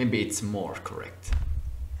 Maybe it's more correct.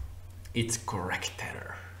 It's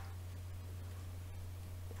correcter.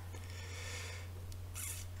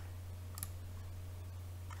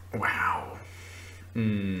 Wow.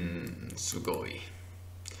 すごい.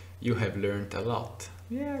 You have learned a lot.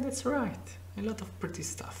 Yeah, that's right. A lot of pretty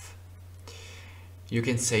stuff. You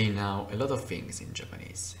can say now a lot of things in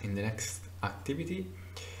Japanese. In the next activity,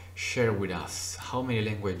 share with us how many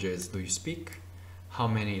languages do you speak, how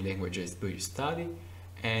many languages do you study,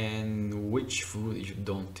 and which food you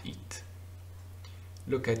don't eat.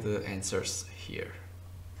 Look at the answers here.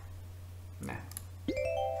 Nah.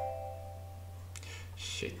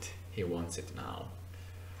 Shit, he wants it now.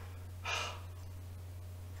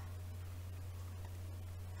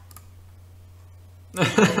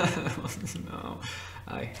 No,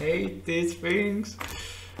 I hate these things.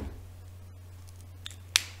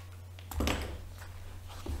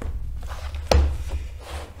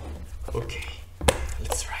 Okay,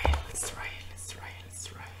 let's try.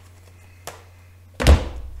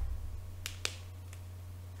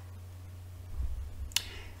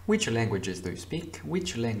 Which languages do you speak?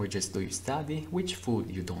 Which languages do you study? Which food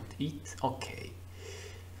you don't eat? Okay.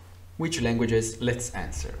 Which languages? Let's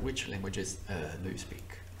answer. Which languages do you speak?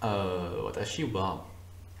 私は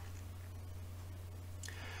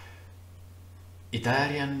イタ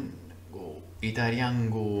リアン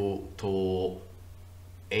語と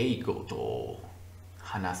英語と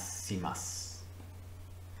話します。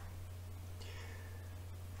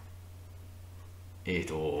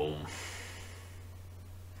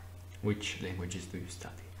Which languages do you study?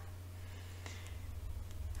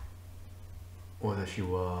 私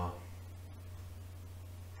は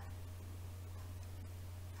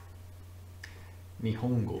日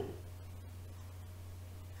本語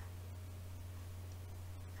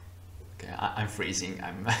Okay, I'm freezing.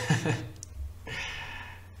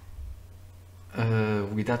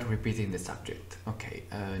 Without repeating the subject. Okay,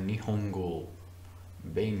 日本語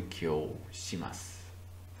勉強します。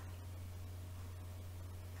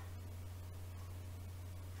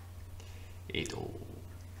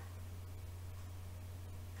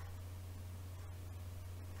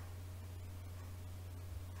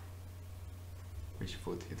Which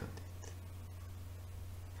food you don't eat?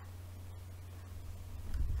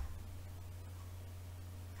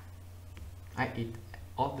 I eat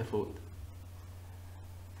all the food.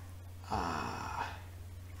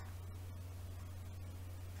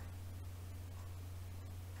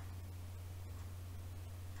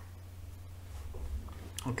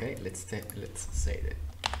 Okay, let's say that.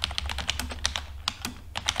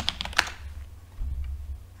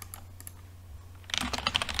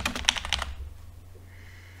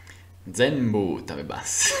 全部食べま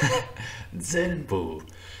す。全部。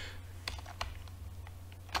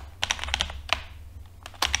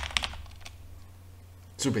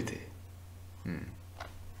tsubete.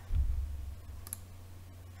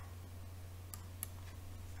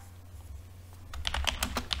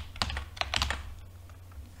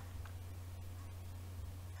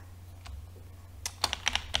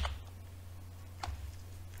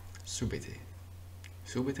 Subete.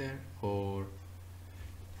 Subete or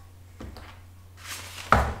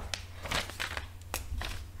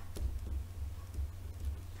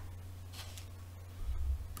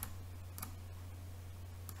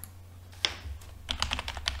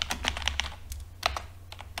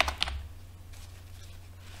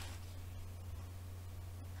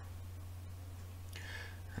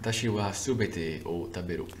Watashi wa subete o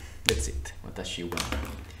taberu. That's it. Watashi wa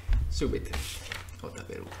subete o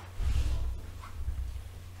taberu.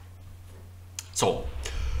 So,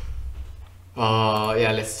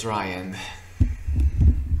 yeah, let's try and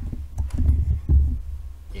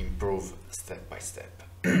improve step by step.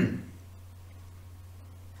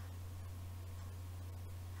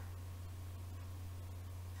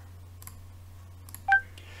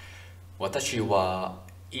 私は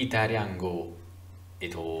イタリアン語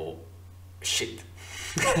shit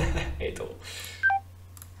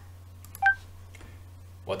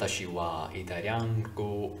私はイタリアン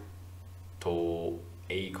語と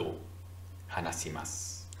英語話しま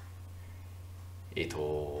す。shit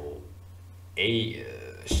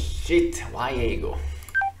why 英語？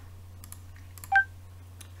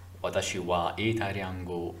私はイタリアン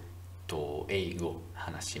語と英語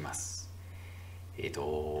話します。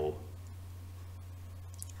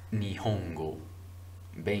日本語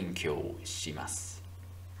勉強します。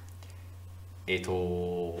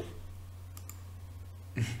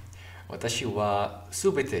私は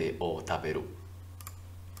すべてを食べる。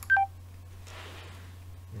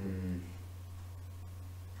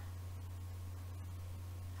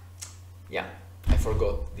Yeah, I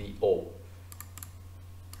forgot the O.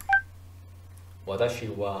 私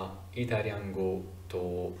はイタリアン語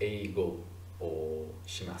と英語を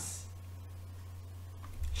します。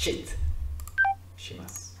shit しま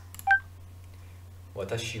す。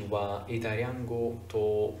私はイタリアン語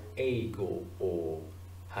と英語を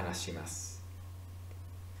話します。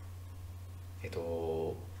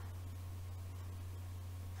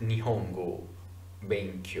日本語を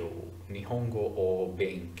勉強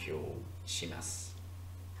します。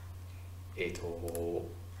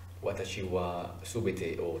私はすべ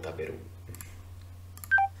てを食べる。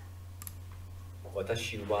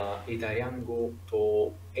私はイタリアン語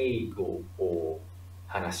と英語を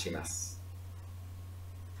話します。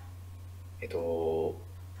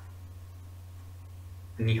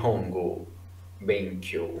日本語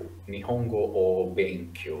を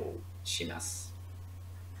勉強します。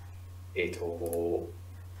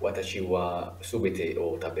私はすべて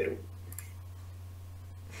を食べる。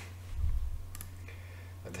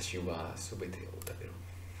私はすべてを食べる。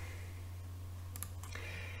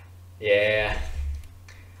Yeah,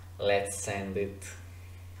 let's send it.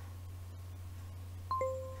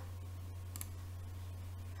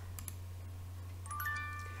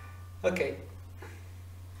 Okay.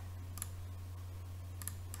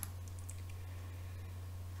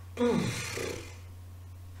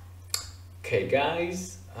 Okay,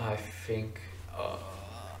 guys, I think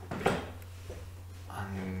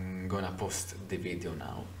I'm gonna post the video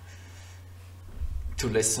now. 2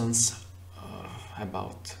 lessons,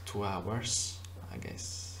 about 2 hours, I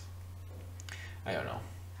guess. I don't know,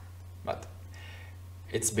 but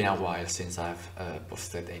it's been a while since I've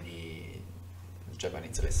posted any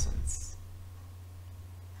Japanese lessons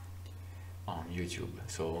on YouTube,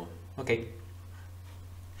 so okay,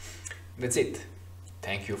 that's it.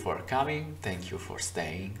 Thank you for coming, thank you for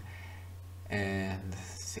staying, and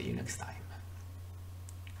see you next time.